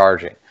hour of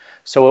charging.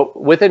 So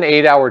with an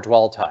 8-hour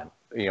dwell time,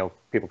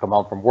 people come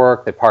home from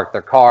work, they park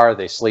their car,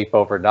 they sleep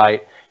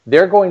overnight,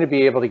 they're going to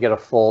be able to get a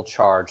full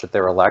charge at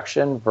their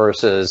election,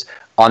 versus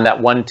on that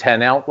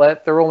 110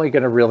 outlet, they're only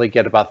going to really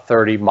get about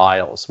 30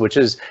 miles, which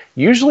is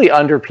usually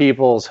under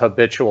people's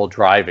habitual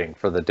driving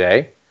for the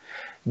day.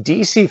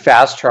 DC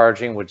fast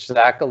charging, which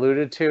Zach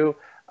alluded to,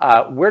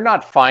 we're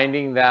not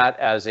finding that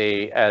as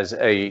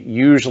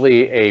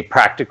usually a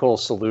practical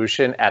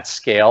solution at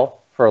scale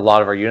for a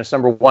lot of our units.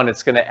 Number one,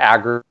 it's going to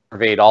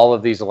aggravate all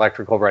of these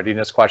electrical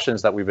readiness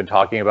questions that we've been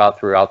talking about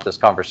throughout this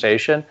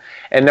conversation.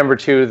 And number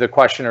two, the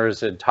questioner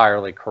is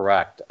entirely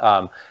correct.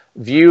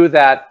 View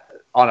that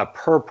on a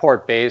per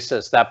port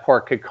basis, that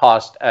port could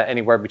cost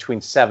anywhere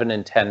between 7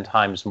 and 10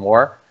 times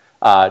more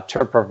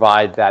to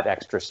provide that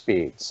extra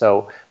speed.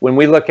 So when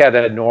we look at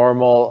a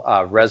normal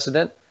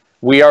resident,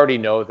 we already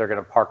know they're going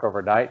to park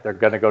overnight, they're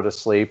going to go to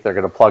sleep, they're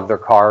going to plug their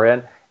car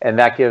in, and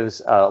that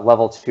gives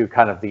level 2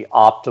 kind of the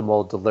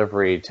optimal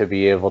delivery to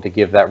be able to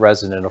give that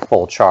resident a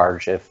full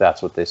charge if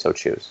that's what they so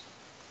choose.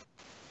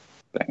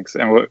 Thanks.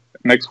 And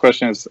next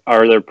question is,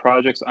 are there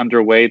projects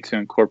underway to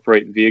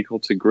incorporate vehicle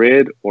to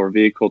grid or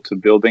vehicle to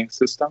building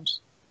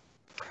systems?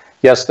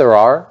 Yes, there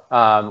are.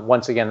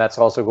 Once again, that's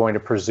also going to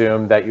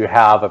presume that you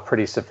have a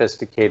pretty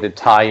sophisticated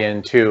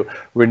tie-in to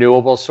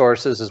renewable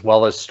sources as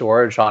well as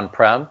storage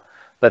on-prem.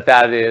 but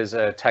that is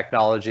a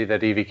technology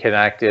that EV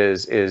Connect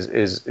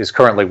is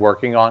currently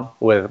working on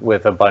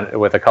with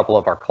a couple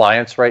of our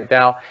clients right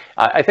now.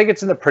 I think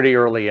it's in the pretty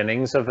early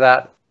innings of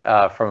that.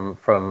 From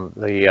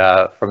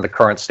the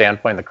current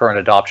standpoint, the current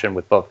adoption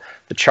with both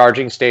the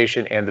charging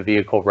station and the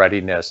vehicle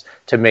readiness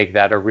to make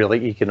that a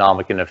really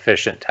economic and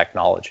efficient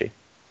technology.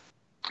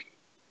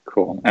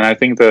 Cool. And I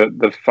think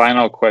the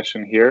final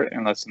question here,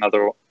 unless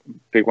another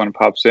big one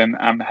pops in,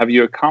 have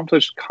you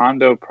accomplished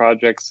condo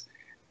projects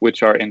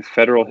which are in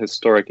federal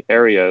historic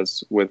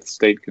areas with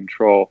state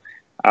control?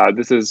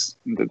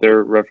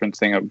 They're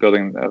referencing a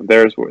building of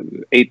theirs,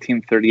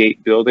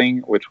 1838 building,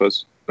 which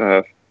was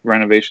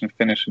renovation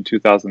finished in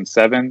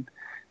 2007.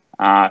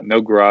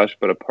 No garage,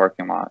 but a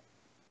parking lot.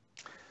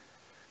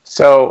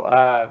 So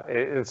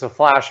it's a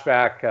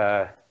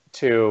flashback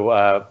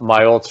to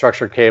my old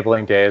structured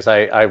cabling days.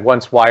 I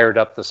once wired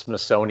up the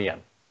Smithsonian.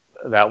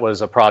 That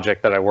was a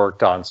project that I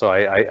worked on. So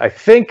I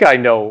think I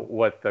know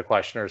what the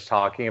questioner is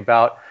talking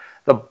about.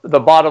 The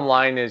bottom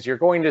line is you're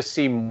going to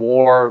see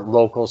more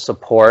local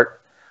support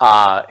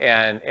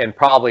and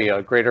probably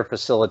a greater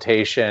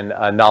facilitation,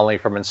 not only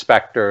from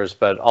inspectors,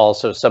 but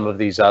also some of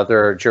these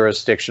other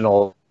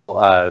jurisdictional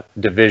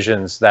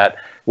divisions that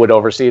would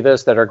oversee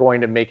this, that are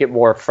going to make it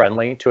more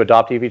friendly to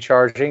adopt EV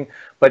charging.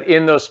 But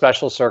in those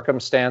special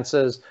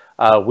circumstances,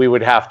 we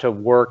would have to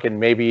work and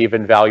maybe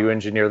even value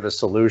engineer the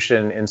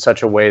solution in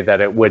such a way that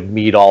it would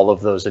meet all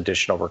of those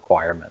additional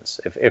requirements,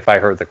 if I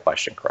heard the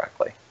question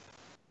correctly.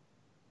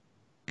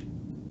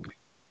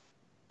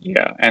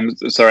 Yeah, and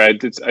sorry,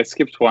 I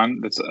skipped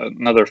one. That's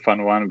another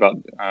fun one about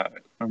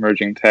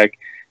emerging tech.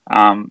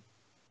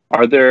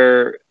 Are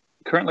there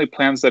currently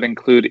plans that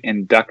include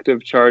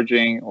inductive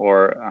charging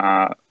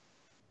or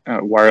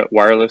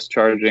wireless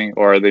charging,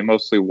 or are they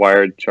mostly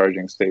wired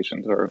charging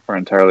stations, or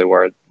entirely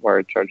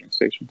wired charging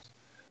stations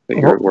that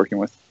you're working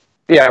with?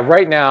 Yeah,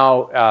 right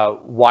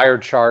now,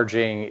 wired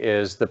charging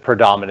is the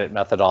predominant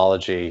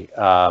methodology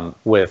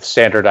with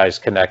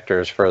standardized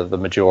connectors for the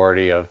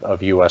majority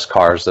of U.S.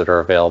 cars that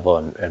are available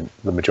and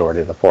the majority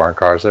of the foreign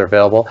cars that are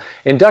available.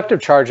 Inductive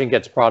charging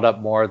gets brought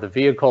up more. The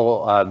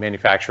vehicle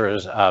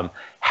manufacturers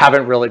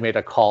haven't really made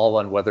a call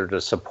on whether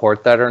to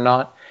support that or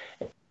not.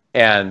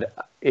 And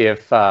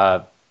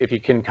if you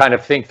can kind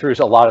of think through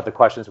a lot of the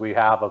questions we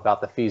have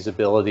about the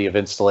feasibility of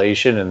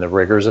installation and the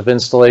rigors of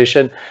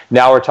installation,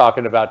 now we're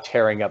talking about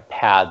tearing up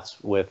pads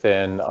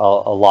within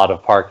a lot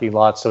of parking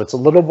lots. So it's a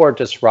little more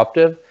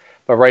disruptive,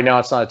 but right now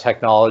it's not a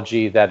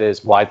technology that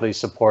is widely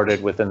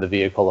supported within the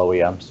vehicle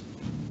OEMs.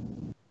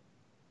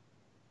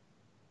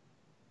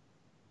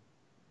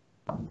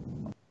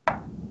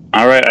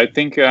 All right, I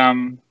think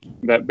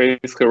that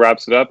basically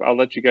wraps it up. I'll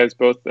let you guys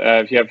both,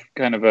 if you have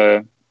kind of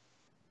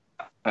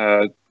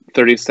a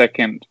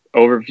 30-second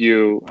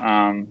overview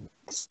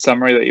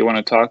summary that you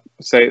want to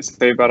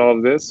say about all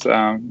of this,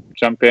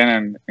 jump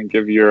in and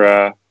give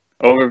your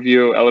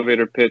overview,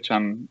 elevator pitch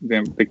on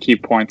the key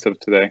points of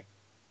today.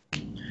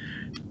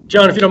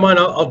 John, if you don't mind,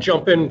 I'll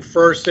jump in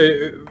first.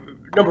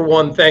 Number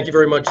one, thank you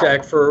very much,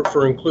 Zach,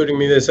 for including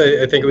me in this.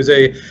 I think it was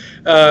a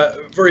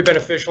very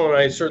beneficial, and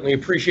I certainly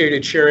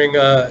appreciated sharing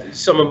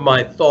some of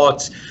my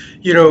thoughts.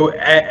 You know,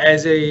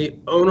 as a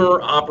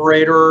owner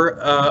operator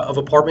of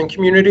apartment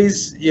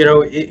communities, you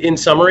know, in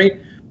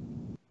summary,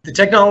 the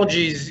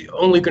technology is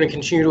only going to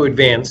continue to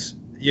advance.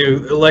 You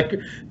know,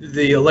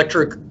 the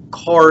electric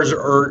cars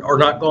are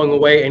not going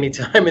away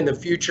anytime in the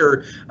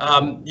future.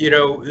 You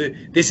know,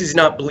 this is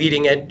not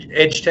bleeding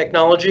edge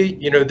technology.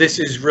 You know, this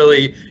is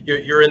really,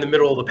 you're in the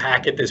middle of the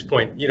pack at this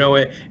point, you know,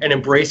 and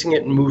embracing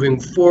it and moving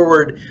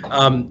forward,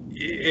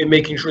 and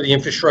making sure the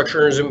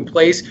infrastructure is in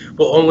place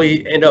will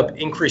only end up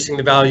increasing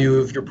the value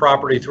of your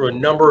property through a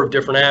number of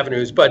different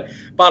avenues. But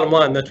bottom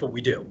line, that's what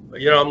we do.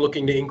 You know, I'm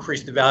looking to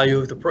increase the value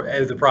of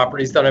the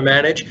properties that I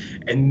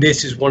manage, and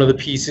this is one of the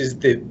pieces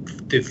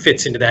that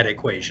fits into that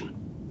equation.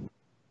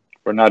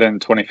 We're not in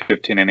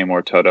 2015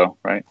 anymore, Toto,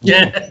 right?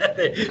 Yeah,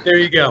 there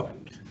you go.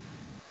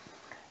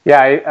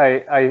 Yeah,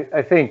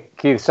 I think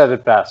Keith said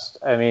it best.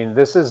 I mean,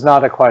 this is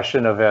not a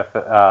question of if,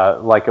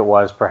 like it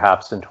was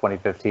perhaps in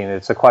 2015.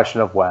 It's a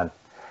question of when.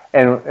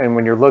 And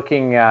when you're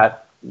looking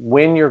at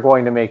when you're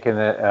going to make an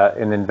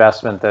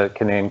investment that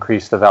can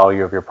increase the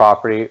value of your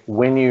property,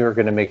 when you're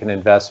going to make an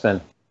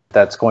investment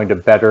that's going to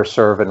better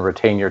serve and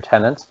retain your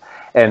tenants,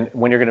 and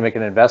when you're going to make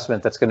an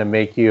investment that's going to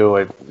make you,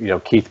 you know,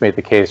 Keith made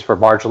the case for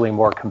marginally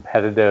more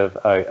competitive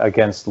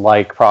against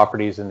like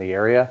properties in the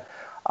area.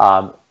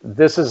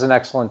 This is an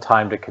excellent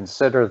time to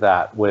consider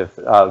that with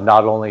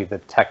not only the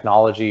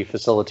technology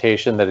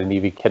facilitation that an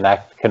EV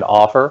Connect can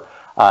offer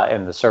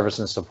and the service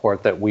and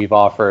support that we've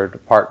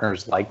offered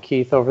partners like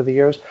Keith over the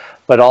years,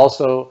 but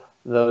also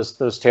those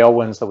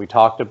tailwinds that we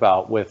talked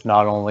about with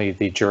not only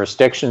the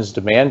jurisdictions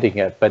demanding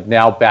it, but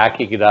now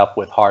backing it up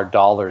with hard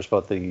dollars,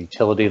 both the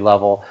utility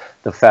level,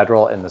 the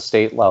federal and the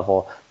state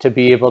level, to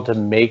be able to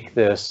make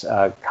this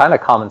kind of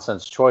common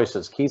sense choice,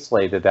 as Keith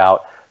laid it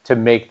out, to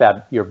make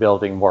that your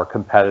building more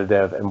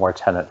competitive and more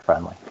tenant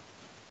friendly.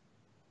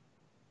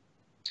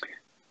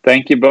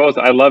 Thank you both.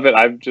 I love it.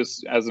 I've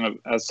just, as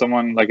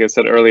someone, like I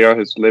said earlier,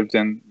 who's lived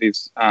in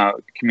these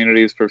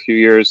communities for a few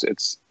years,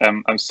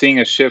 I'm seeing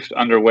a shift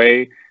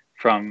underway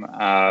from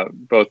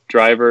both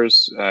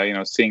drivers,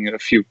 seeing a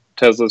few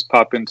Teslas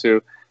pop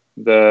into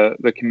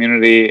the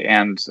community,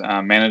 and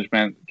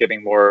management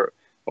getting more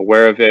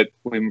aware of it.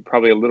 We're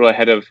probably we're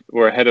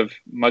ahead of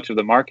much of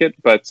the market,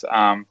 but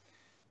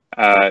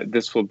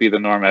this will be the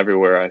norm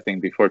everywhere, I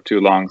think, before too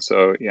long.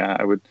 So yeah,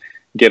 I would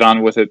get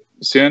on with it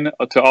soon.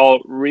 To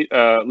all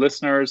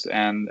listeners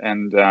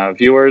and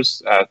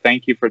viewers,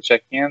 thank you for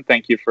checking in.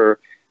 Thank you for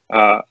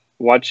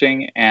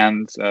watching,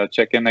 and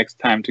check in next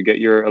time to get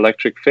your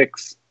electric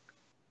fix.